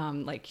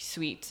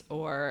sweet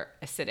or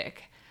acidic.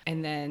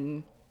 And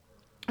then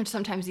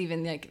sometimes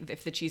even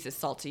if the cheese is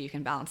salty, you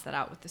can balance that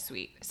out with the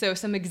sweet. So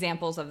some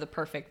examples of the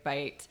perfect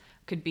bite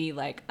could be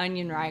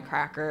onion rye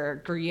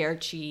cracker, Gruyere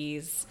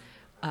cheese,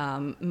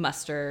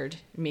 mustard,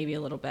 maybe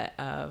a little bit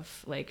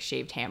of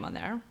shaved ham on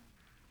there.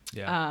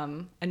 Yeah.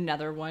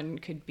 Another one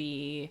could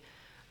be,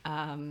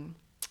 I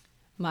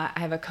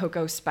have a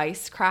cocoa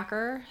spice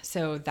cracker.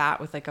 So that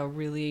with a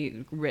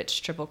really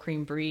rich triple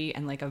cream brie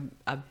and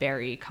a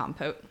berry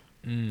compote.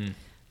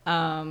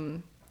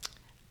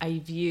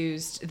 I've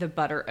used the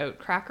butter oat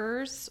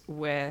crackers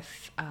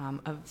with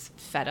a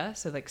feta,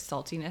 so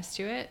saltiness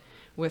to it,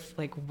 with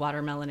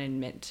watermelon and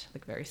mint,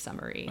 very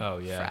summery,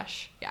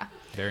 fresh. Yeah.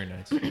 Very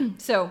nice.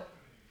 So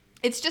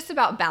it's just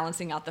about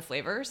balancing out the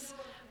flavors.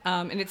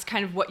 And it's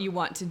kind of what you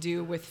want to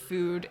do with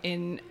food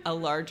in a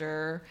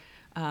larger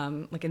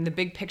like in the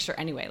big picture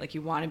anyway, like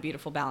you want a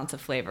beautiful balance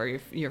of flavor.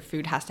 Your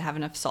food has to have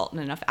enough salt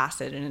and enough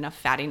acid and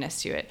enough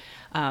fattiness to it.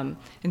 And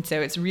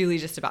so it's really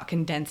just about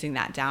condensing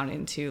that down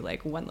into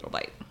like one little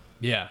bite.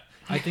 Yeah.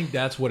 I think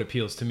that's what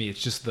appeals to me.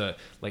 It's just the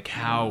like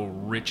how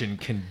rich and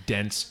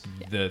condensed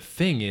the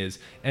thing is.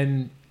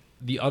 And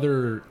the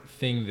other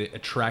thing that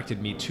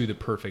attracted me to the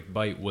perfect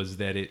bite was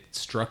that it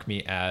struck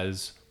me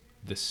as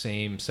the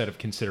same set of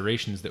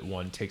considerations that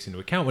one takes into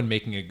account when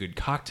making a good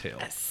cocktail.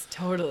 Yes,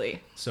 totally.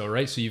 So,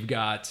 right, so you've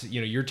got,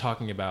 you're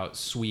talking about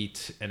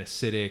sweet and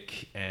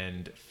acidic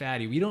and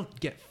fatty. We don't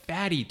get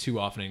fatty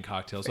too often in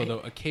cocktails, although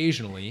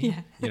occasionally,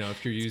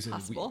 if you're using,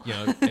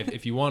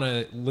 if you want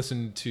to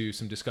listen to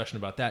some discussion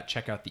about that,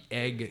 check out the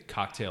egg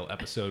cocktail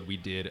episode we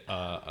did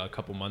a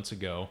couple months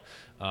ago.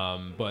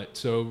 But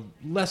so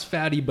less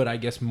fatty, but I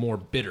guess more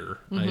bitter.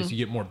 So you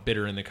get more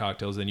bitter in the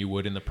cocktails than you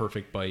would in the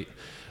perfect bite.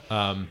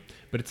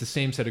 But it's the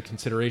same set of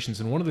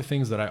considerations. And one of the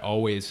things that I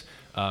always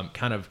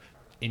kind of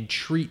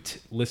entreat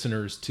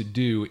listeners to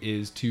do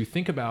is to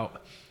think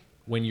about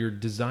when you're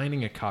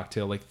designing a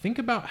cocktail, like think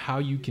about how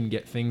you can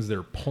get things that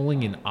are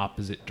pulling in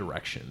opposite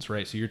directions,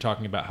 right? So you're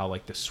talking about how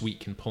like the sweet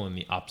can pull in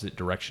the opposite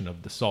direction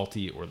of the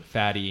salty or the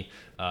fatty,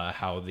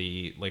 how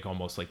the like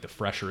almost like the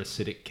fresh or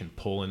acidic can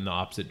pull in the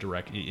opposite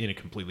direction, in a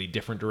completely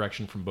different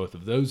direction from both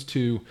of those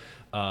two.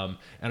 And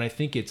I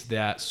think it's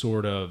that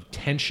sort of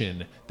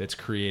tension that's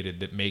created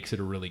that makes it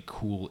a really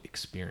cool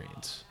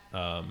experience.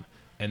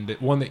 And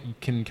that one that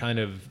can kind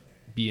of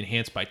be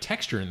enhanced by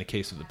texture in the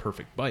case of the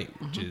perfect bite,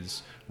 which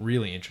is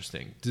really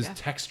interesting. Does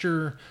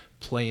texture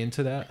play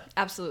into that?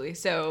 Absolutely.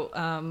 So,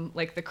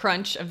 like the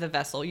crunch of the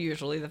vessel,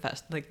 usually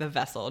the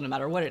vessel, no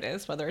matter what it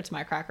is, whether it's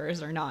my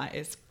crackers or not,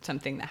 is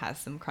something that has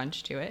some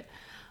crunch to it.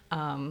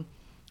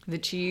 The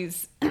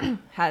cheese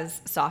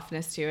has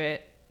softness to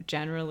it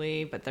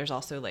generally, but there's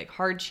also like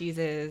hard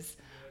cheeses.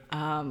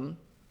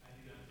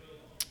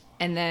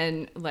 And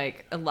then,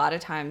 like, a lot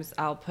of times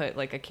I'll put,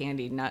 like, a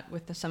candied nut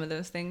with some of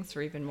those things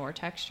for even more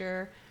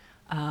texture.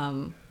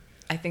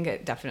 I think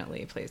it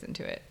definitely plays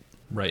into it.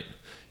 Right.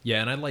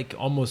 Yeah, and I like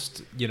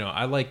almost,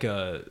 I like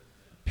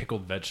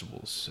pickled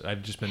vegetables.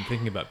 I've just been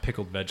thinking about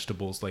pickled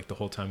vegetables, like, the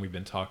whole time we've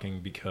been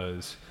talking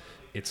because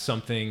it's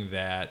something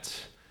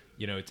that,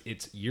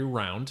 it's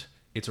year-round.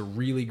 It's a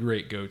really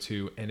great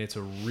go-to, and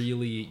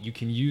you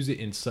can use it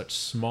in such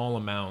small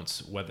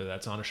amounts, whether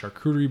that's on a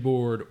charcuterie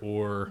board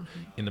or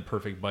in the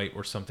perfect bite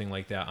or something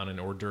like that on an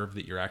hors d'oeuvre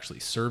that you're actually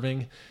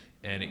serving.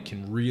 And it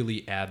can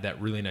really add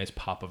that really nice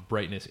pop of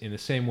brightness in the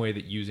same way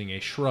that using a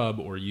shrub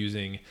or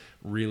using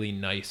really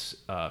nice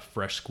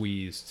fresh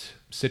squeezed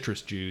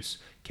citrus juice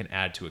can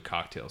add to a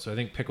cocktail. So I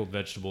think pickled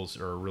vegetables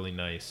are a really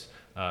nice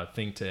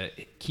thing to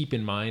keep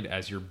in mind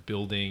as you're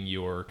building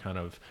your kind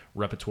of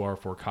repertoire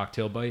for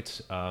cocktail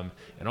bites,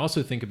 and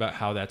also think about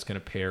how that's going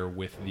to pair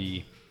with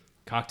the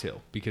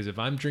cocktail, because if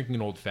I'm drinking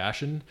an old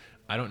fashioned,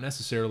 I don't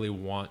necessarily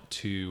want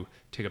to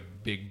take a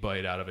big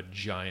bite out of a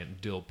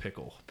giant dill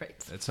pickle. Right.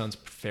 That sounds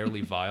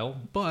fairly vile,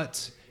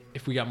 but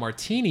if we got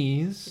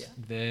martinis,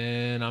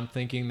 then I'm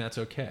thinking that's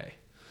okay.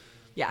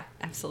 Yeah,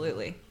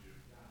 absolutely.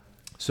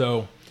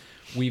 So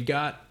we've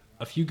got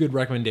a few good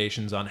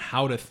recommendations on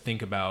how to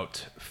think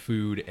about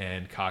food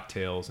and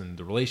cocktails and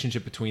the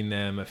relationship between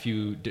them, a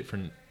few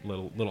different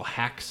little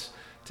hacks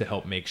to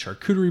help make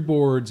charcuterie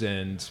boards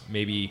and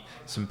maybe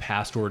some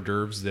past hors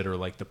d'oeuvres that are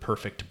like the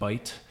perfect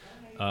bite.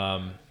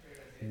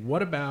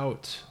 What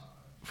about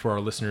for our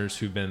listeners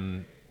who've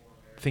been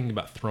thinking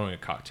about throwing a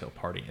cocktail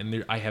party?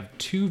 And I have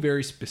two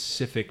very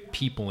specific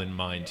people in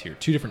mind here,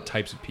 two different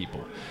types of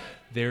people.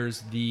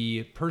 There's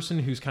the person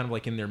who's kind of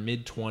like in their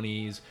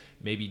mid-20s,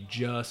 maybe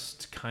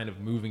just kind of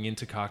moving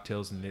into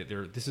cocktails, and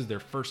this is their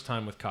first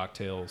time with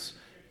cocktails,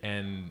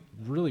 and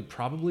really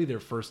probably their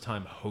first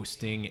time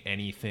hosting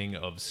anything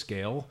of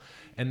scale.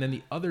 And then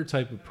the other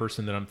type of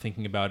person that I'm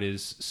thinking about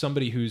is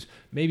somebody who's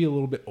maybe a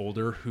little bit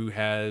older, who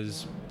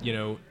has,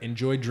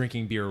 enjoyed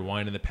drinking beer or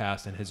wine in the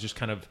past and has just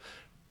kind of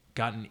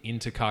gotten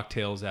into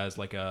cocktails as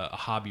like a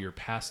hobby or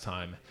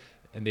pastime,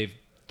 and they've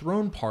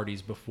thrown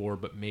parties before,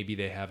 but maybe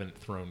they haven't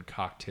thrown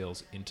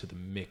cocktails into the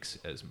mix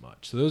as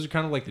much. So those are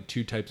kind of like the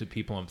two types of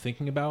people I'm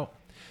thinking about.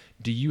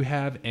 Do you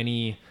have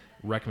any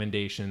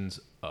recommendations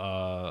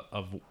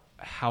of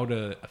how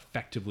to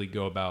effectively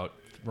go about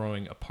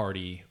throwing a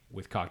party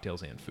with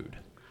cocktails and food?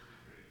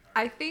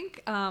 I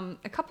think a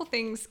couple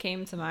things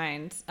came to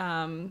mind.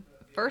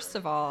 First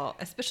of all,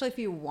 especially if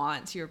you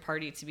want your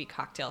party to be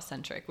cocktail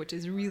centric, which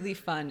is a really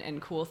fun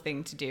and cool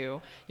thing to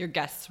do, your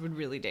guests would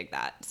really dig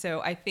that.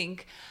 So I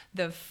think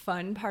the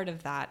fun part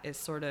of that is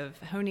sort of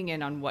honing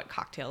in on what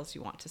cocktails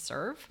you want to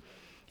serve,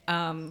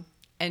 and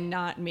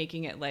not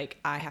making it like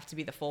I have to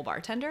be the full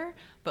bartender,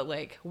 but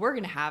like we're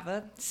going to have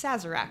a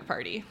Sazerac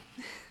party,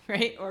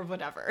 right? Or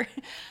whatever.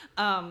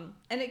 And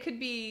it could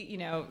be,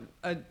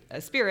 a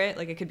spirit,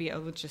 like it could be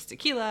just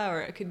tequila, or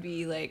it could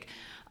be like,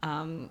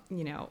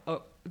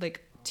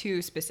 like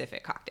two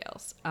specific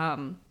cocktails.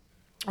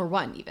 or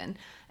one even.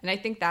 And I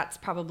think that's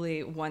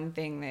probably one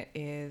thing that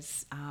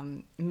is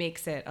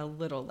makes it a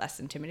little less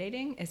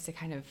intimidating, is to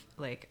kind of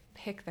like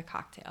pick the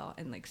cocktail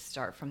and like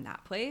start from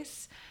that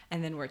place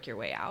and then work your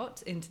way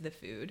out into the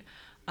food.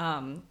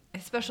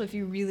 Especially if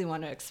you really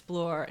want to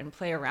explore and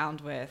play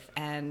around with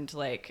and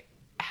like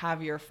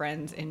have your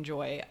friends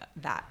enjoy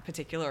that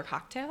particular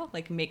cocktail,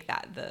 like make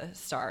that the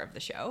star of the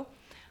show.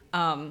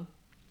 And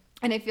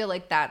I feel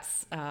like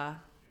that's a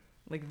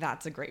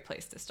great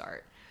place to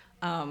start.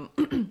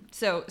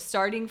 So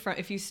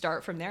if you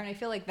start from there, and I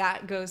feel like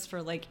that goes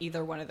for like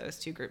either one of those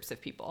two groups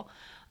of people,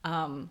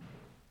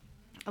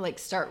 like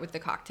start with the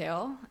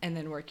cocktail and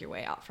then work your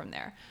way out from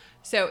there.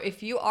 So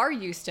if you are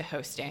used to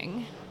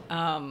hosting,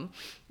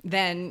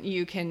 then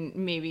you can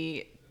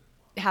maybe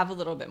have a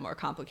little bit more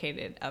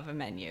complicated of a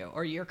menu,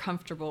 or you're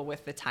comfortable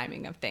with the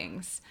timing of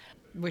things,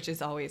 which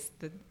is always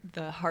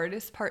the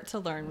hardest part to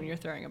learn when you're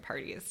throwing a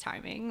party, is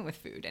timing with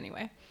food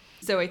anyway.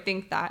 So I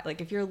think that like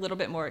if you're a little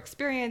bit more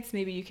experienced,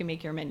 maybe you can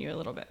make your menu a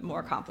little bit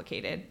more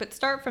complicated, but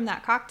start from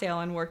that cocktail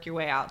and work your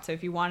way out. So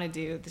if you want to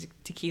do the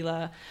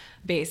tequila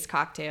based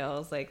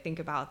cocktails, like think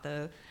about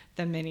the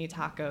mini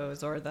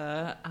tacos or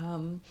the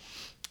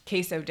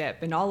queso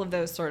dip and all of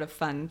those sort of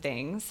fun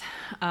things.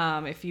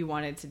 If you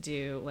wanted to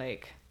do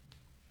like,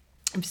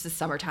 if it's the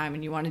summertime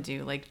and you want to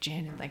do like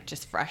gin and like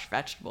just fresh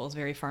vegetables,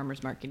 very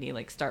farmer's market-y,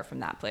 like start from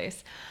that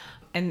place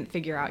and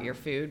figure out your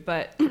food.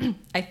 But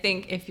I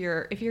think if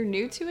you're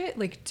new to it,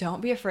 like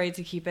don't be afraid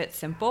to keep it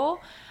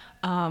simple.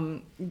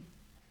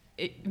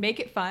 Make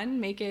it fun,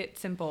 make it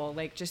simple.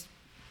 Like just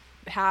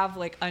have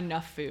like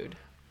enough food.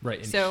 Right.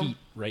 And so, heat,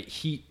 right?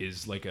 Heat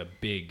is like a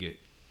big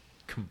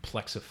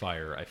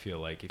complexifier, I feel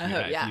like.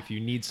 If you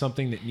need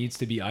something that needs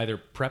to be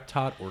either prepped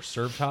hot or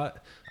served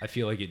hot, I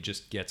feel like it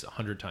just gets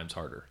 100 times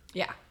harder.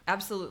 Yeah,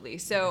 absolutely.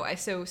 So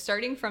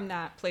starting from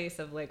that place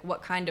of like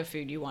what kind of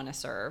food you want to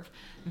serve,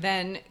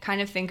 then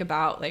kind of think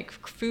about like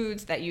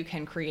foods that you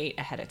can create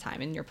ahead of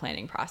time in your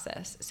planning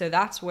process. So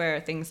that's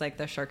where things like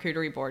the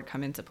charcuterie board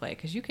come into play,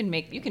 because you can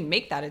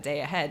make that a day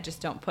ahead.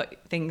 Just don't put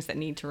things that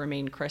need to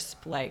remain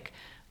crisp, like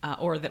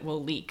or that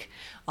will leak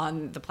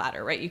on the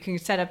platter, right? You can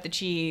set up the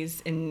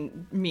cheese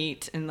and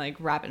meat and like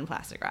wrap it in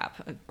plastic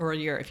wrap, or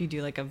if you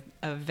do like a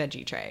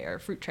veggie tray or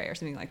fruit tray or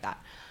something like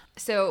that.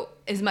 So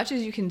as much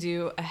as you can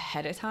do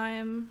ahead of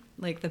time,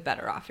 like the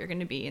better off you're going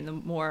to be and the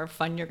more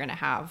fun you're going to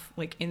have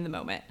like in the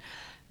moment,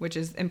 which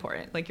is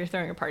important. Like you're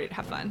throwing a party to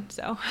have fun.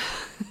 So,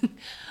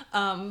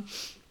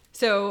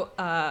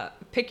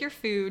 pick your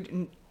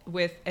food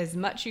with as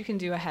much you can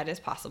do ahead as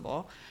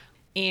possible.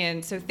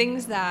 And so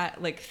things that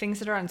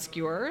are on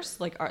skewers,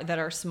 that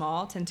are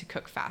small, tend to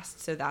cook fast.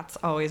 So that's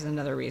always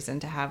another reason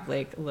to have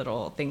like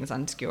little things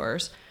on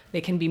skewers. They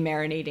can be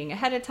marinating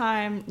ahead of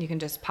time. You can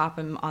just pop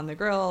them on the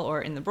grill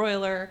or in the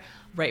broiler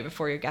right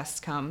before your guests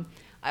come.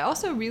 I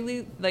also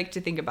really like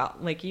to think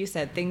about, like you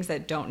said, things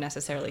that don't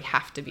necessarily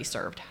have to be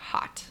served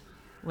hot.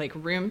 Like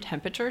room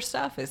temperature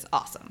stuff is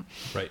awesome.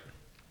 Right.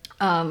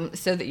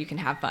 So that you can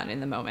have fun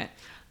in the moment.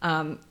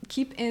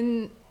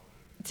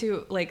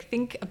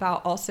 Think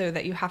about also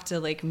that you have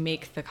to like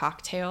make the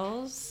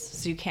cocktails,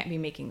 so you can't be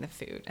making the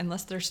food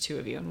unless there's two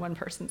of you and one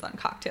person's on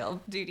cocktail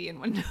duty and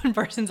one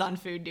person's on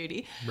food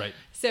duty. Right.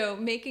 So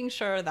making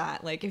sure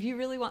that like if you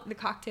really want the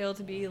cocktail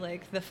to be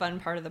like the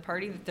fun part of the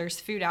party, that there's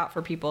food out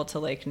for people to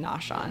like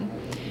nosh on.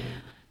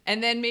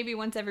 And then maybe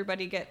once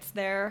everybody gets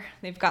there,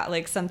 they've got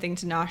like something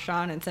to nosh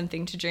on and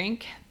something to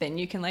drink, then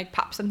you can like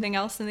pop something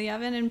else in the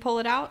oven and pull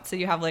it out, so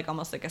you have like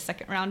almost like a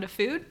second round of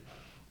food.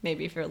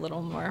 Maybe if you're a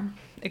little more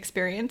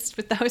experienced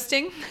with the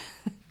hosting.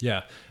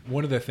 Yeah.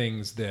 One of the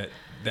things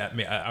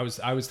I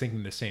was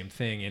thinking the same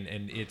thing,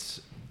 and it's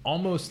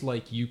almost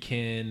like you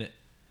can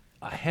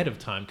ahead of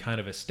time kind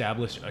of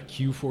establish a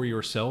queue for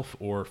yourself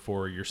or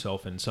for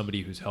yourself and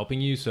somebody who's helping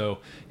you. So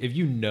if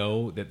you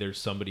know that there's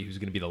somebody who's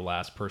going to be the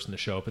last person to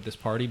show up at this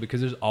party,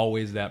 because there's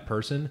always that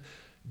person,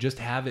 just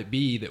have it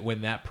be that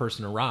when that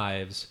person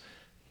arrives,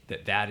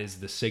 that is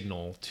the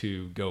signal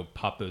to go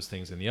pop those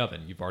things in the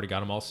oven. You've already got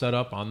them all set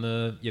up on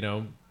the,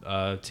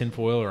 tin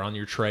foil or on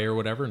your tray or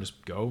whatever, and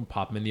just go and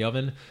pop them in the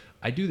oven.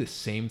 I do the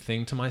same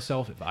thing to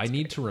myself. If I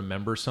need to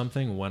remember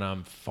something when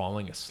I'm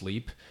falling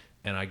asleep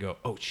and I go,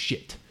 oh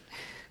shit,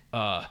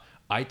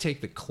 I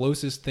take the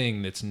closest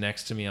thing that's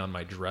next to me on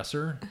my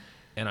dresser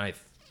and I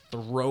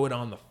throw it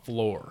on the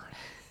floor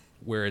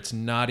where it's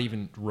not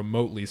even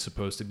remotely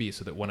supposed to be,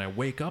 so that when I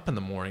wake up in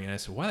the morning and I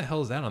say, why the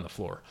hell is that on the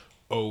floor?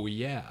 Oh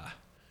yeah.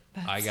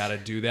 I got to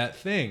do that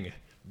thing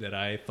that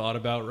I thought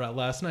about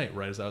last night,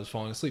 right as I was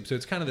falling asleep. So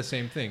it's kind of the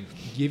same thing.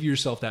 Give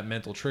yourself that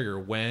mental trigger.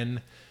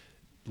 When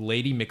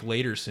Lady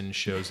McLaderson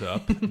shows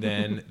up,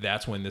 then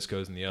that's when this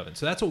goes in the oven.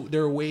 So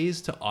there are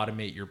ways to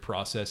automate your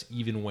process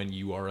even when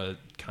you are a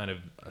kind of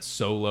a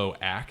solo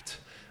act.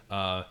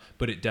 But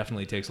it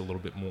definitely takes a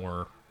little bit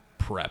more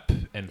prep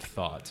and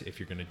thought if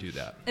you're going to do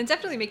that. And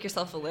definitely make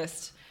yourself a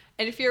list.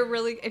 And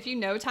if you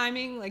know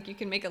timing, like you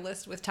can make a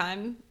list with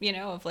time,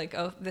 of like,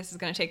 oh, this is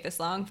going to take this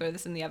long, throw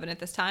this in the oven at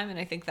this time. And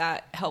I think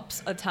that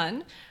helps a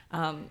ton.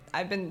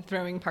 I've been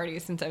throwing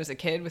parties since I was a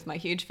kid with my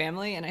huge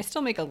family, and I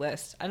still make a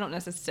list. I don't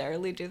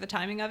necessarily do the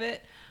timing of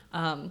it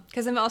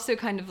because I'm also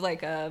kind of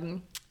like,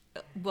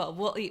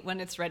 we'll eat when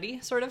it's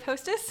ready sort of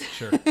hostess.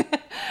 Sure.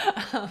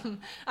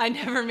 I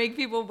never make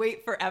people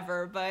wait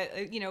forever, but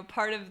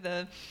part of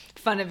the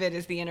fun of it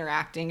is the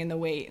interacting and the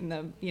wait and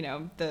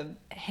the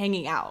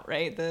hanging out,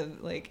 right? The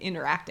like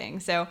interacting.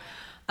 So,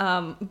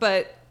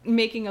 but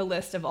making a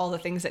list of all the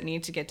things that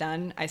need to get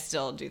done, I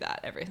still do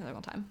that every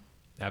single time.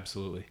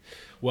 Absolutely.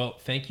 Well,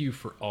 thank you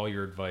for all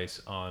your advice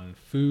on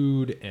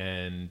food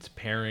and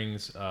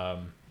pairings.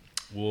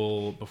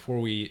 Before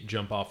we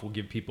jump off, we'll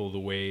give people the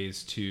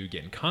ways to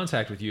get in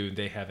contact with you if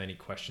they have any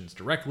questions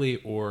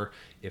directly, or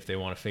if they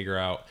want to figure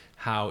out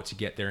how to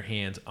get their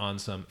hands on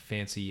some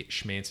fancy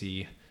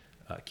schmancy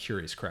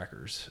Curious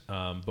crackers.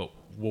 But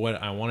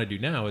what I want to do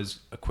now is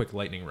a quick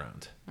lightning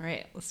round. All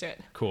right, let's do it.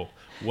 Cool.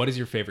 What is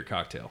your favorite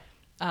cocktail?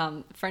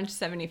 French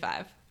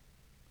 75.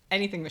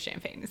 Anything with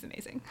champagne is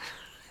amazing.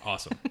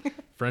 Awesome.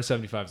 French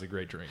 75 is a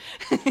great drink.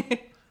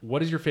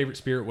 What is your favorite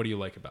spirit? What do you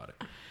like about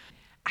it?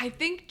 I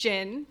think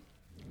gin.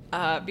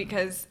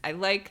 Because I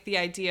like the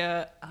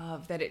idea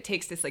of that it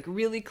takes this like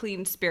really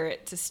clean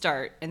spirit to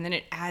start, and then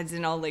it adds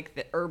in all like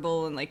the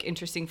herbal and like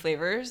interesting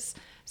flavors.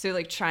 So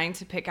like trying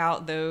to pick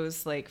out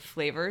those like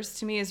flavors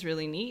to me is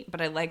really neat,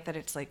 but I like that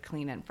it's like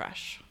clean and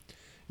fresh.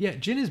 Yeah,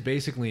 gin is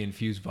basically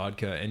infused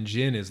vodka, and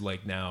gin is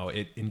like now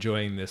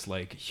enjoying this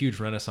like huge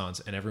renaissance,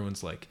 and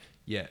everyone's like,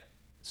 yeah,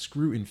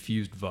 screw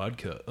infused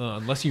vodka.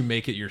 Unless you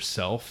make it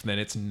yourself, then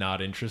it's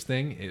not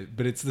interesting.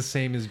 But it's the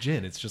same as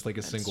gin. It's just like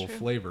a single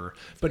flavor.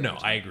 But no,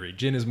 I agree.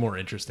 Gin is more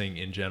interesting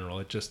in general.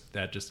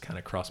 That just kind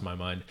of crossed my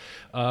mind.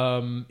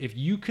 If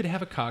you could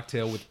have a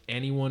cocktail with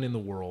anyone in the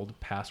world,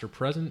 past or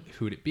present,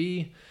 who would it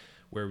be?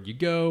 Where would you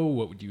go?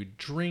 What would you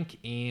drink?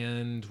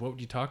 And what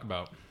would you talk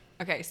about?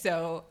 Okay,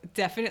 so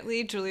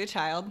definitely Julia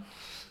Child.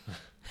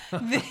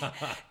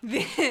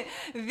 the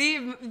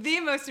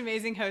most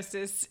amazing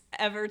hostess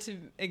ever to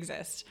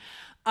exist.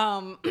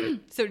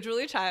 So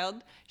Julia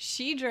Child,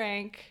 she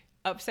drank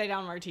upside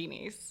down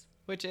martinis,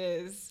 which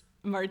is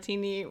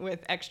martini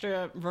with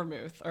extra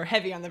vermouth or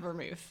heavy on the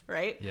vermouth,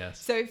 right? Yes.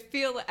 So I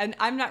feel, and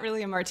I'm not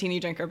really a martini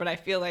drinker, but I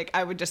feel like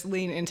I would just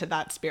lean into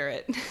that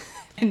spirit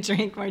and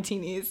drink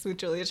martinis with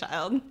Julia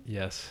Child.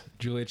 Yes.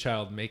 Julia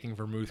Child making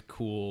vermouth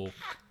cool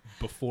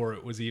before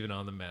it was even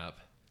on the map.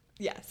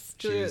 Yes,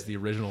 she was the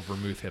original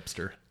vermouth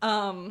hipster.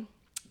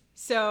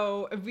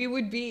 So we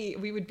would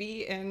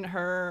be in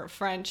her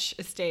French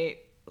estate.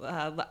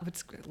 La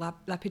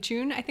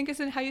Pitchoun, I think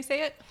is how you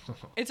say it.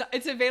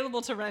 It's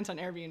available to rent on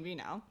Airbnb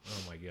now.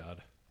 Oh my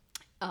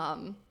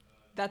god.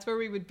 That's where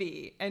we would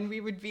be, and we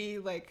would be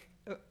like,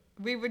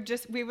 we would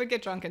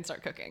get drunk and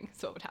start cooking.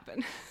 So what would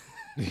happen?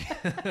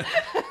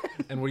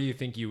 And what do you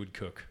think you would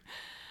cook?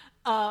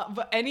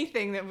 But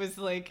anything that was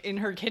like in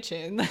her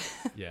kitchen.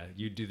 Yeah,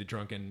 you'd do the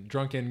drunken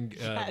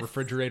yes.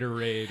 refrigerator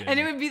raid. And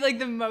it would be like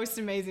the most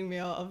amazing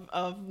meal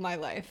of my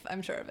life.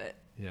 I'm sure of it.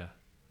 Yeah,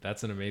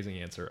 that's an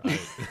amazing answer.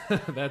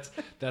 That's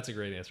a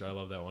great answer. I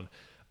love that one.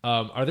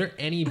 Are there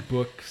any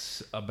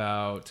books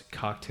about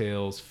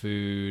cocktails,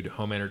 food,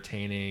 home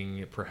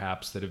entertaining,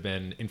 perhaps, that have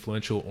been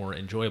influential or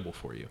enjoyable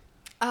for you?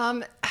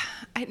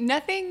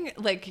 Nothing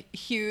like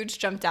huge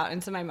jumped out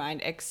into my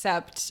mind,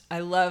 except I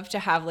love to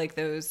have like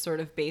those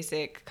sort of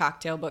basic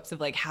cocktail books of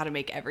like how to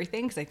make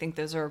everything, because I think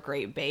those are a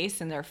great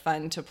base and they're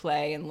fun to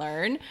play and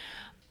learn.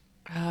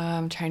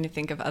 I'm trying to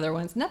think of other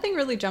ones. Nothing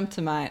really jumped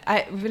to mind.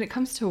 When it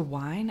comes to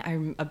wine,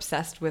 I'm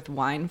obsessed with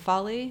Wine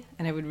Folly,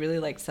 and I would really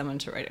like someone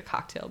to write a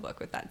cocktail book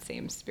with that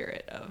same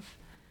spirit of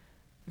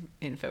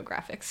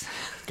infographics.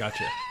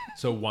 Gotcha.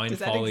 So Wine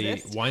Folly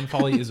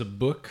is a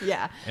book.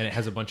 Yeah. And it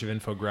has a bunch of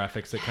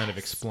infographics that kind of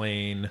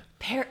explain.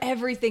 Pair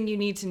everything you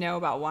need to know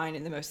about wine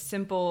in the most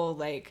simple,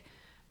 like,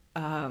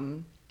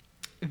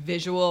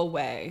 visual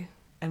way.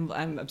 And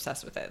I'm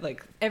obsessed with it.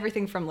 Like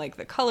everything from like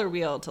the color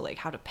wheel to like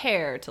how to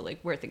pair to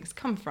like where things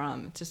come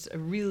from. It's just a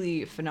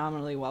really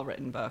phenomenally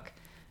well-written book.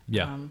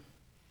 Yeah.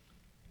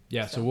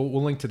 So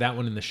we'll link to that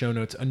one in the show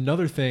notes.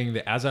 Another thing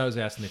that, as I was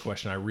asking the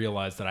question, I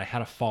realized that I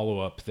had a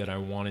follow-up that I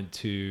wanted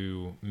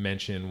to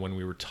mention when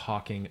we were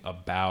talking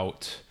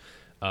about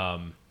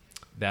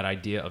that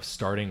idea of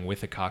starting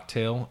with a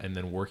cocktail and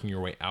then working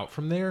your way out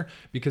from there.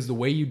 Because the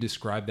way you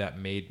described that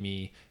made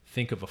me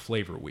think of a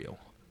flavor wheel.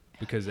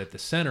 Because at the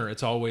center,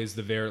 it's always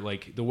the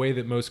way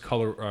that most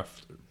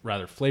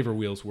flavor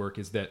wheels work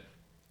is that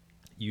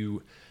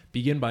you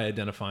begin by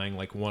identifying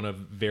like one of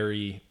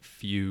very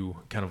few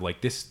kind of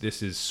like this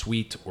is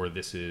sweet, or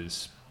this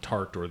is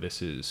tart, or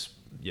this is,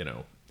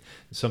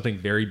 something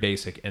very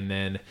basic. And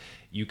then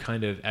you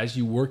kind of, as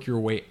you work your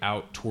way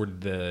out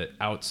toward the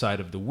outside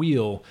of the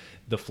wheel,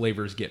 the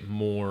flavors get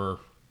more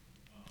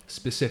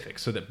specific,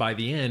 so that by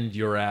the end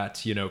you're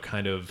at,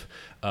 kind of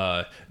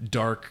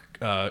dark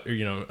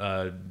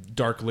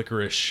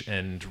licorice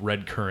and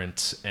red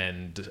currant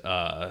and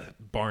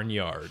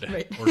barnyard,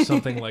 Right. or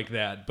something like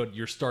that. But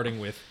you're starting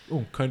with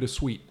kind of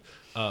sweet,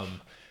 and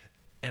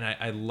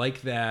I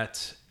like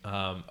that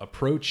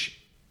approach.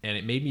 And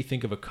it made me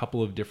think of a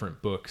couple of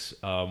different books.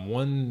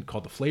 One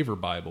called The Flavor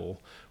Bible,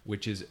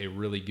 which is a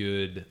really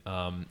good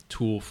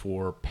tool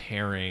for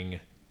pairing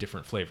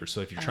different flavors.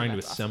 So if you're trying to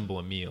assemble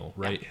a meal,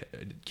 right? Yeah.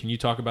 Can you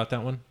talk about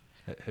that one?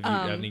 Have you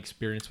had any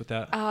experience with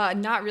that?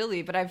 Not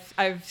really, but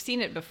I've seen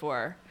it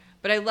before.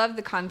 But I love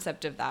the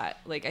concept of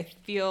that. Like, I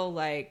feel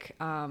like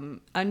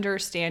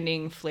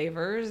understanding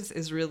flavors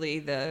is really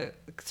the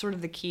sort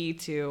of the key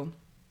to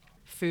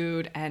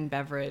food and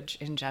beverage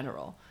in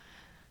general.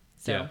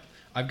 So. Yeah.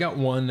 I've got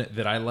one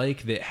that I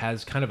like that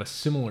has kind of a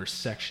similar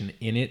section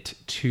in it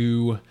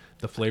to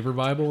the Flavor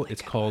Bible.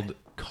 It's called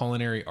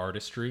Culinary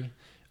Artistry.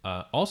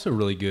 Also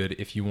really good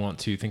if you want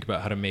to think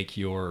about how to make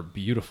your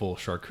beautiful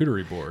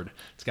charcuterie board.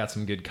 It's got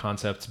some good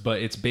concepts,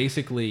 but it's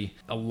basically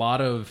a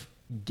lot of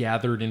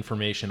gathered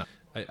information.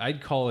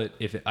 I'd call it,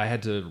 if I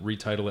had to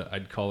retitle it,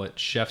 I'd call it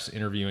Chefs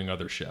Interviewing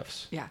Other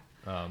Chefs. Yeah.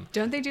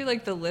 Don't they do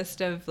like the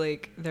list of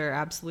like their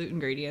absolute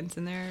ingredients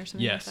in there or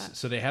something yes, like that?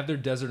 So they have their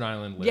desert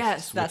island list.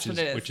 Yes, that's what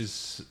it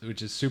is.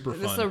 Which is super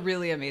fun. This is a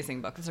really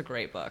amazing book. It's a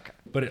great book.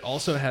 But it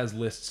also has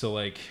lists, so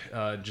like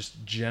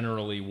just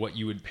generally what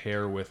you would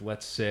pair with,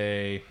 let's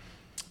say,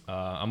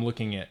 I'm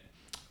looking at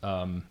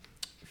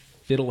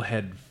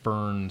fiddlehead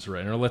ferns,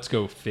 right? Or let's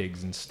go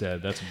figs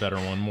instead. That's a better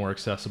one, more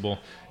accessible.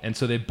 And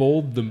so they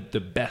bold the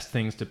best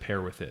things to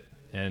pair with it.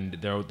 And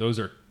those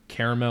are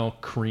caramel,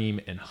 cream,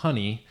 and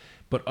honey.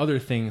 But other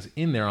things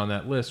in there on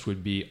that list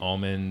would be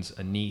almonds,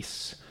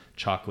 anise,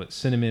 chocolate,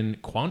 cinnamon,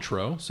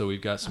 Cointreau. So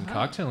we've got some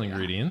cocktail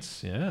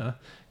ingredients. Yeah.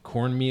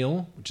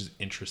 Cornmeal, which is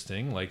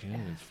interesting. Like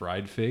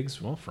fried figs.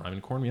 Well, fried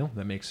in cornmeal.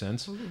 That makes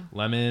sense. Ooh.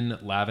 Lemon,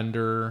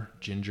 lavender,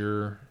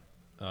 ginger.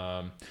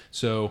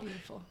 So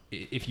beautiful.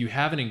 If you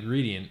have an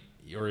ingredient,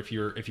 or if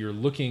you're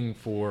looking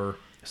for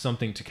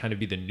something to kind of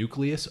be the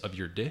nucleus of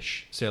your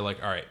dish, say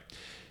like, all right,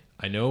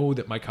 I know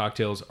that my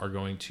cocktails are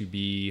going to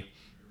be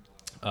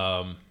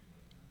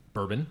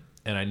bourbon,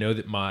 and I know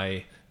that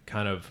my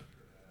kind of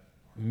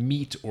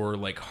meat or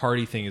like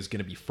hearty thing is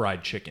going to be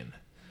fried chicken.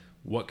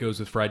 What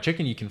goes with fried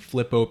chicken? You can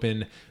flip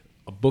open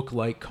a book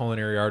like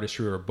Culinary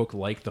Artistry or a book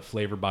like the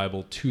Flavor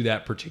Bible to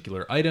that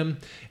particular item,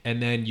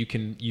 and then you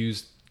can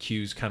use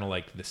cues kind of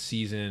like the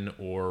season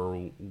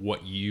or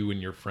what you and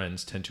your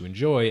friends tend to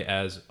enjoy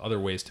as other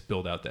ways to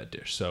build out that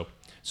dish. So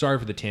sorry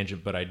for the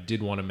tangent, but I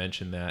did want to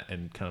mention that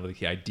and kind of like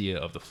the idea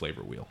of the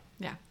flavor wheel.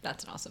 Yeah,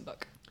 that's an awesome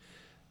book.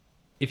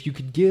 If you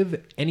could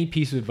give any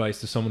piece of advice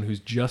to someone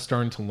who's just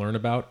starting to learn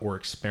about or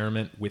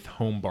experiment with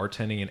home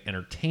bartending and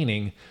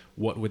entertaining,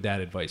 what would that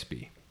advice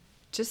be?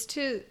 Just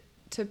to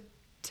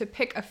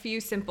pick a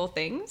few simple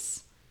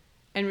things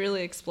and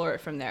really explore it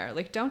from there.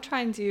 Like, don't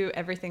try and do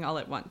everything all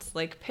at once.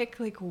 Like,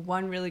 pick like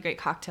one really great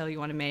cocktail you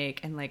want to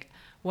make and like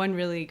one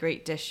really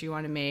great dish you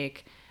want to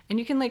make. And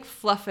you can like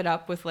fluff it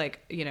up with like,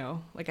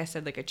 like I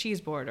said, like a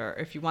cheese board, or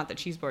if you want the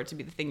cheese board to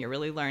be the thing you're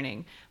really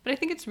learning. But I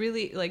think it's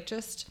really like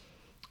just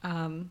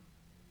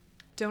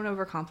don't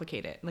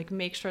overcomplicate it. Like,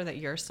 make sure that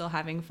you're still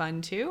having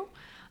fun too,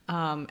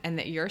 and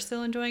that you're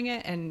still enjoying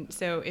it. And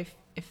so if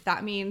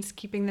that means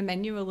keeping the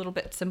menu a little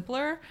bit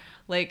simpler,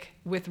 like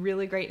with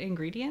really great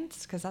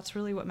ingredients, because that's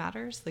really what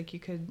matters. Like, you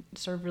could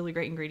serve really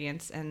great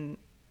ingredients and,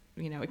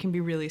 it can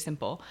be really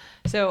simple.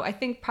 So I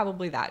think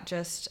probably that,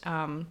 just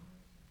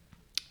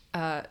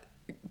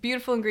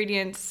beautiful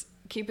ingredients,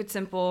 keep it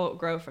simple,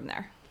 grow from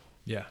there.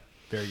 Yeah,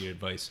 very good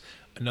advice.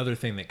 Another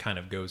thing that kind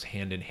of goes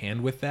hand in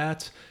hand with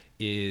that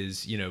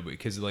is,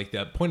 because like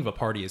the point of a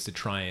party is to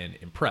try and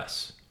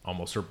impress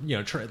almost, or,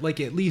 try like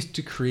at least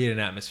to create an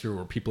atmosphere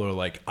where people are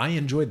like, I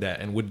enjoyed that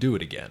and would do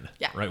it again.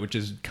 Yeah. Right. Which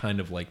is kind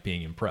of like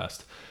being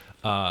impressed.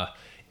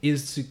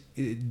 This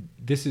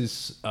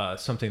is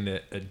something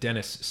that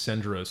Dennis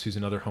Sendros, who's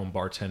another home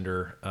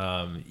bartender,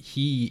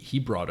 he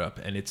brought up,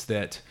 and it's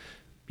that,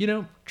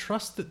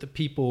 trust that the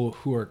people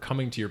who are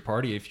coming to your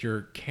party,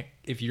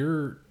 if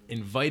you're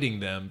inviting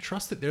them,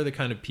 trust that they're the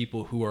kind of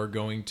people who are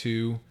going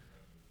to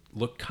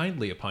look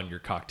kindly upon your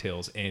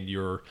cocktails and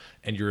your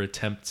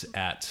attempts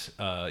at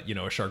a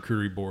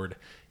charcuterie board.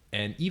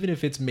 And even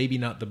if it's maybe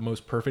not the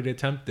most perfect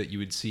attempt that you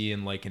would see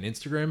in like an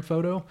Instagram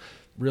photo,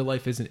 real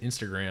life isn't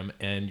Instagram,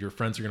 and your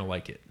friends are going to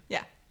like it.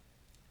 Yeah.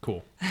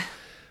 Cool.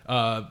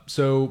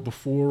 So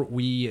before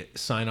we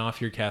sign off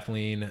here,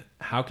 Kathleen,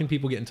 how can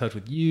people get in touch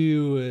with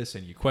you,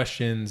 send you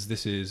questions?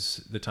 This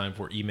is the time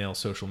for email,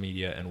 social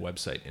media, and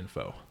website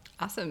info.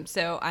 Awesome.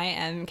 So I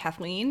am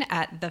Kathleen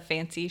at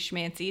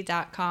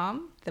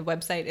thefancyschmancy.com. The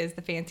website is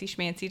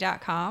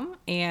thefancyschmancy.com.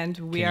 And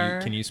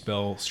Can you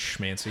spell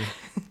schmancy?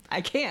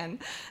 I can.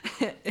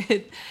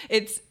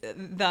 It's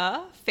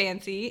the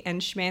fancy,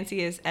 and schmancy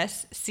is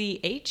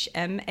SCHMANCY.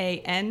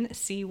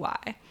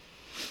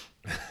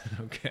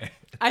 Okay.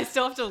 I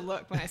still have to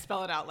look when I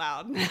spell it out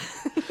loud.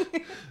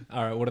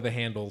 All right. What are the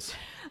handles?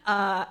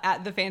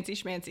 At the Fancy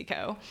Schmancy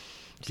Co.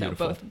 So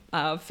Beautiful.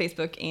 both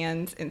Facebook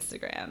and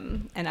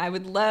Instagram. And I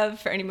would love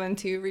for anyone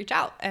to reach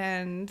out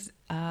and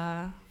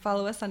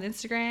follow us on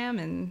Instagram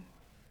and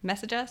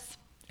message us.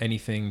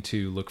 Anything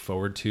to look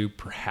forward to?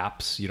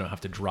 Perhaps you don't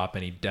have to drop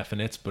any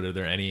definites, but are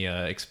there any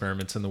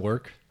experiments in the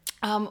work?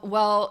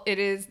 Well,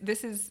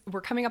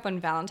 we're coming up on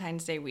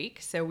Valentine's Day week,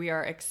 so we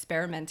are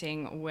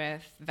experimenting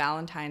with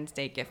Valentine's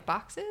Day gift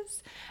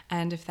boxes.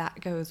 And if that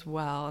goes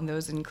well, and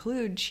those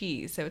include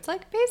cheese, so it's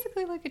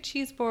basically like a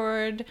cheese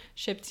board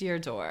shipped to your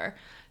door.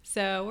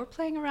 So we're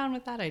playing around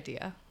with that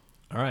idea.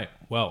 All right.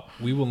 Well,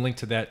 we will link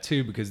to that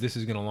too, because this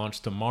is going to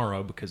launch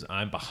tomorrow because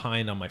I'm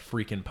behind on my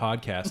freaking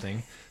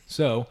podcasting.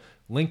 So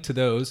link to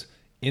those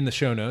in the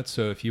show notes.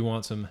 So if you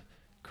want some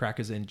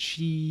crackers and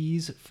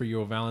cheese for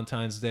your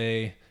Valentine's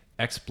Day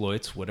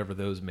exploits, whatever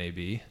those may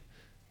be,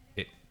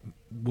 it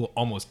will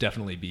almost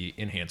definitely be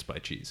enhanced by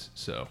cheese.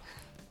 So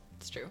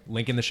It's true.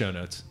 link in the show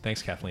notes.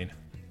 Thanks, Kathleen.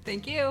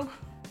 Thank you.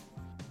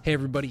 Hey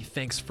everybody,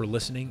 thanks for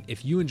listening.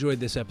 If you enjoyed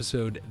this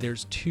episode,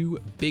 there's two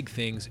big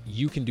things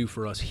you can do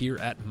for us here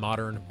at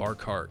Modern Bar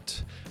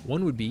Cart.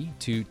 One would be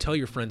to tell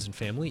your friends and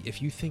family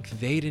if you think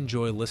they'd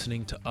enjoy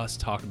listening to us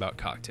talk about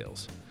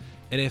cocktails.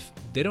 And if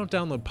they don't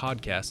download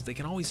podcasts, they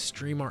can always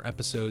stream our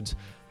episodes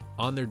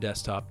on their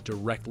desktop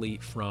directly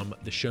from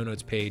the show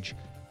notes page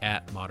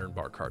at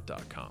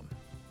modernbarcart.com.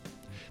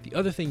 The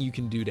other thing you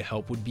can do to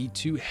help would be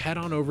to head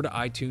on over to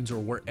iTunes or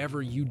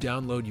wherever you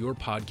download your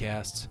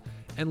podcasts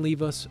and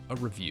leave us a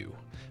review.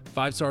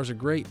 5 stars are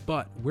great,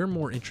 but we're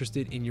more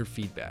interested in your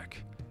feedback.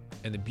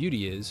 And the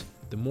beauty is,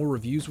 the more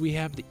reviews we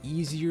have, the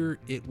easier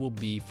it will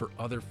be for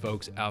other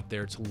folks out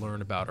there to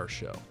learn about our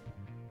show.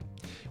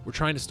 We're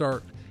trying to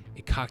start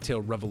a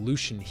cocktail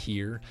revolution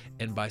here,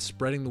 and by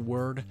spreading the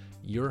word,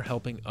 you're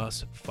helping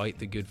us fight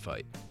the good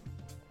fight.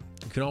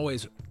 You can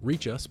always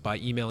reach us by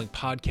emailing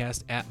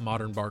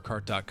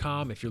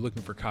podcast@modernbarcart.com if you're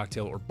looking for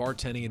cocktail or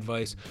bartending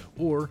advice,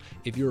 or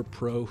if you're a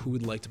pro who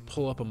would like to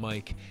pull up a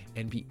mic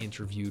and be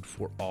interviewed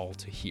for all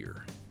to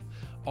hear.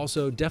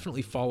 Also,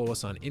 definitely follow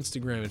us on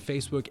Instagram and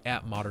Facebook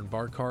at Modern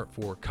Bar Cart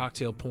for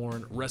cocktail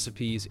porn,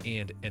 recipes,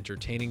 and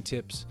entertaining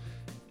tips.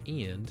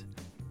 And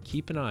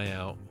keep an eye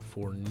out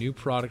for new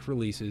product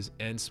releases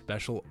and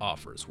special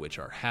offers, which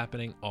are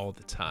happening all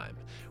the time.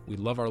 We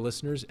love our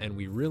listeners, and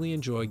we really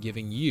enjoy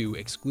giving you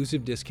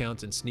exclusive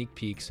discounts and sneak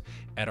peeks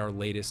at our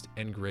latest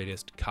and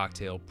greatest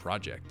cocktail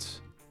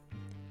projects.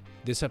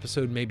 This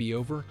episode may be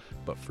over,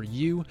 but for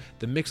you,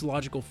 the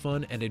mixological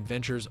fun and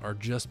adventures are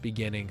just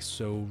beginning.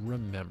 So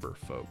remember,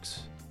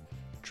 folks,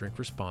 drink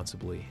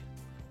responsibly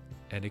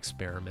and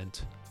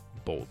experiment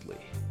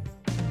boldly.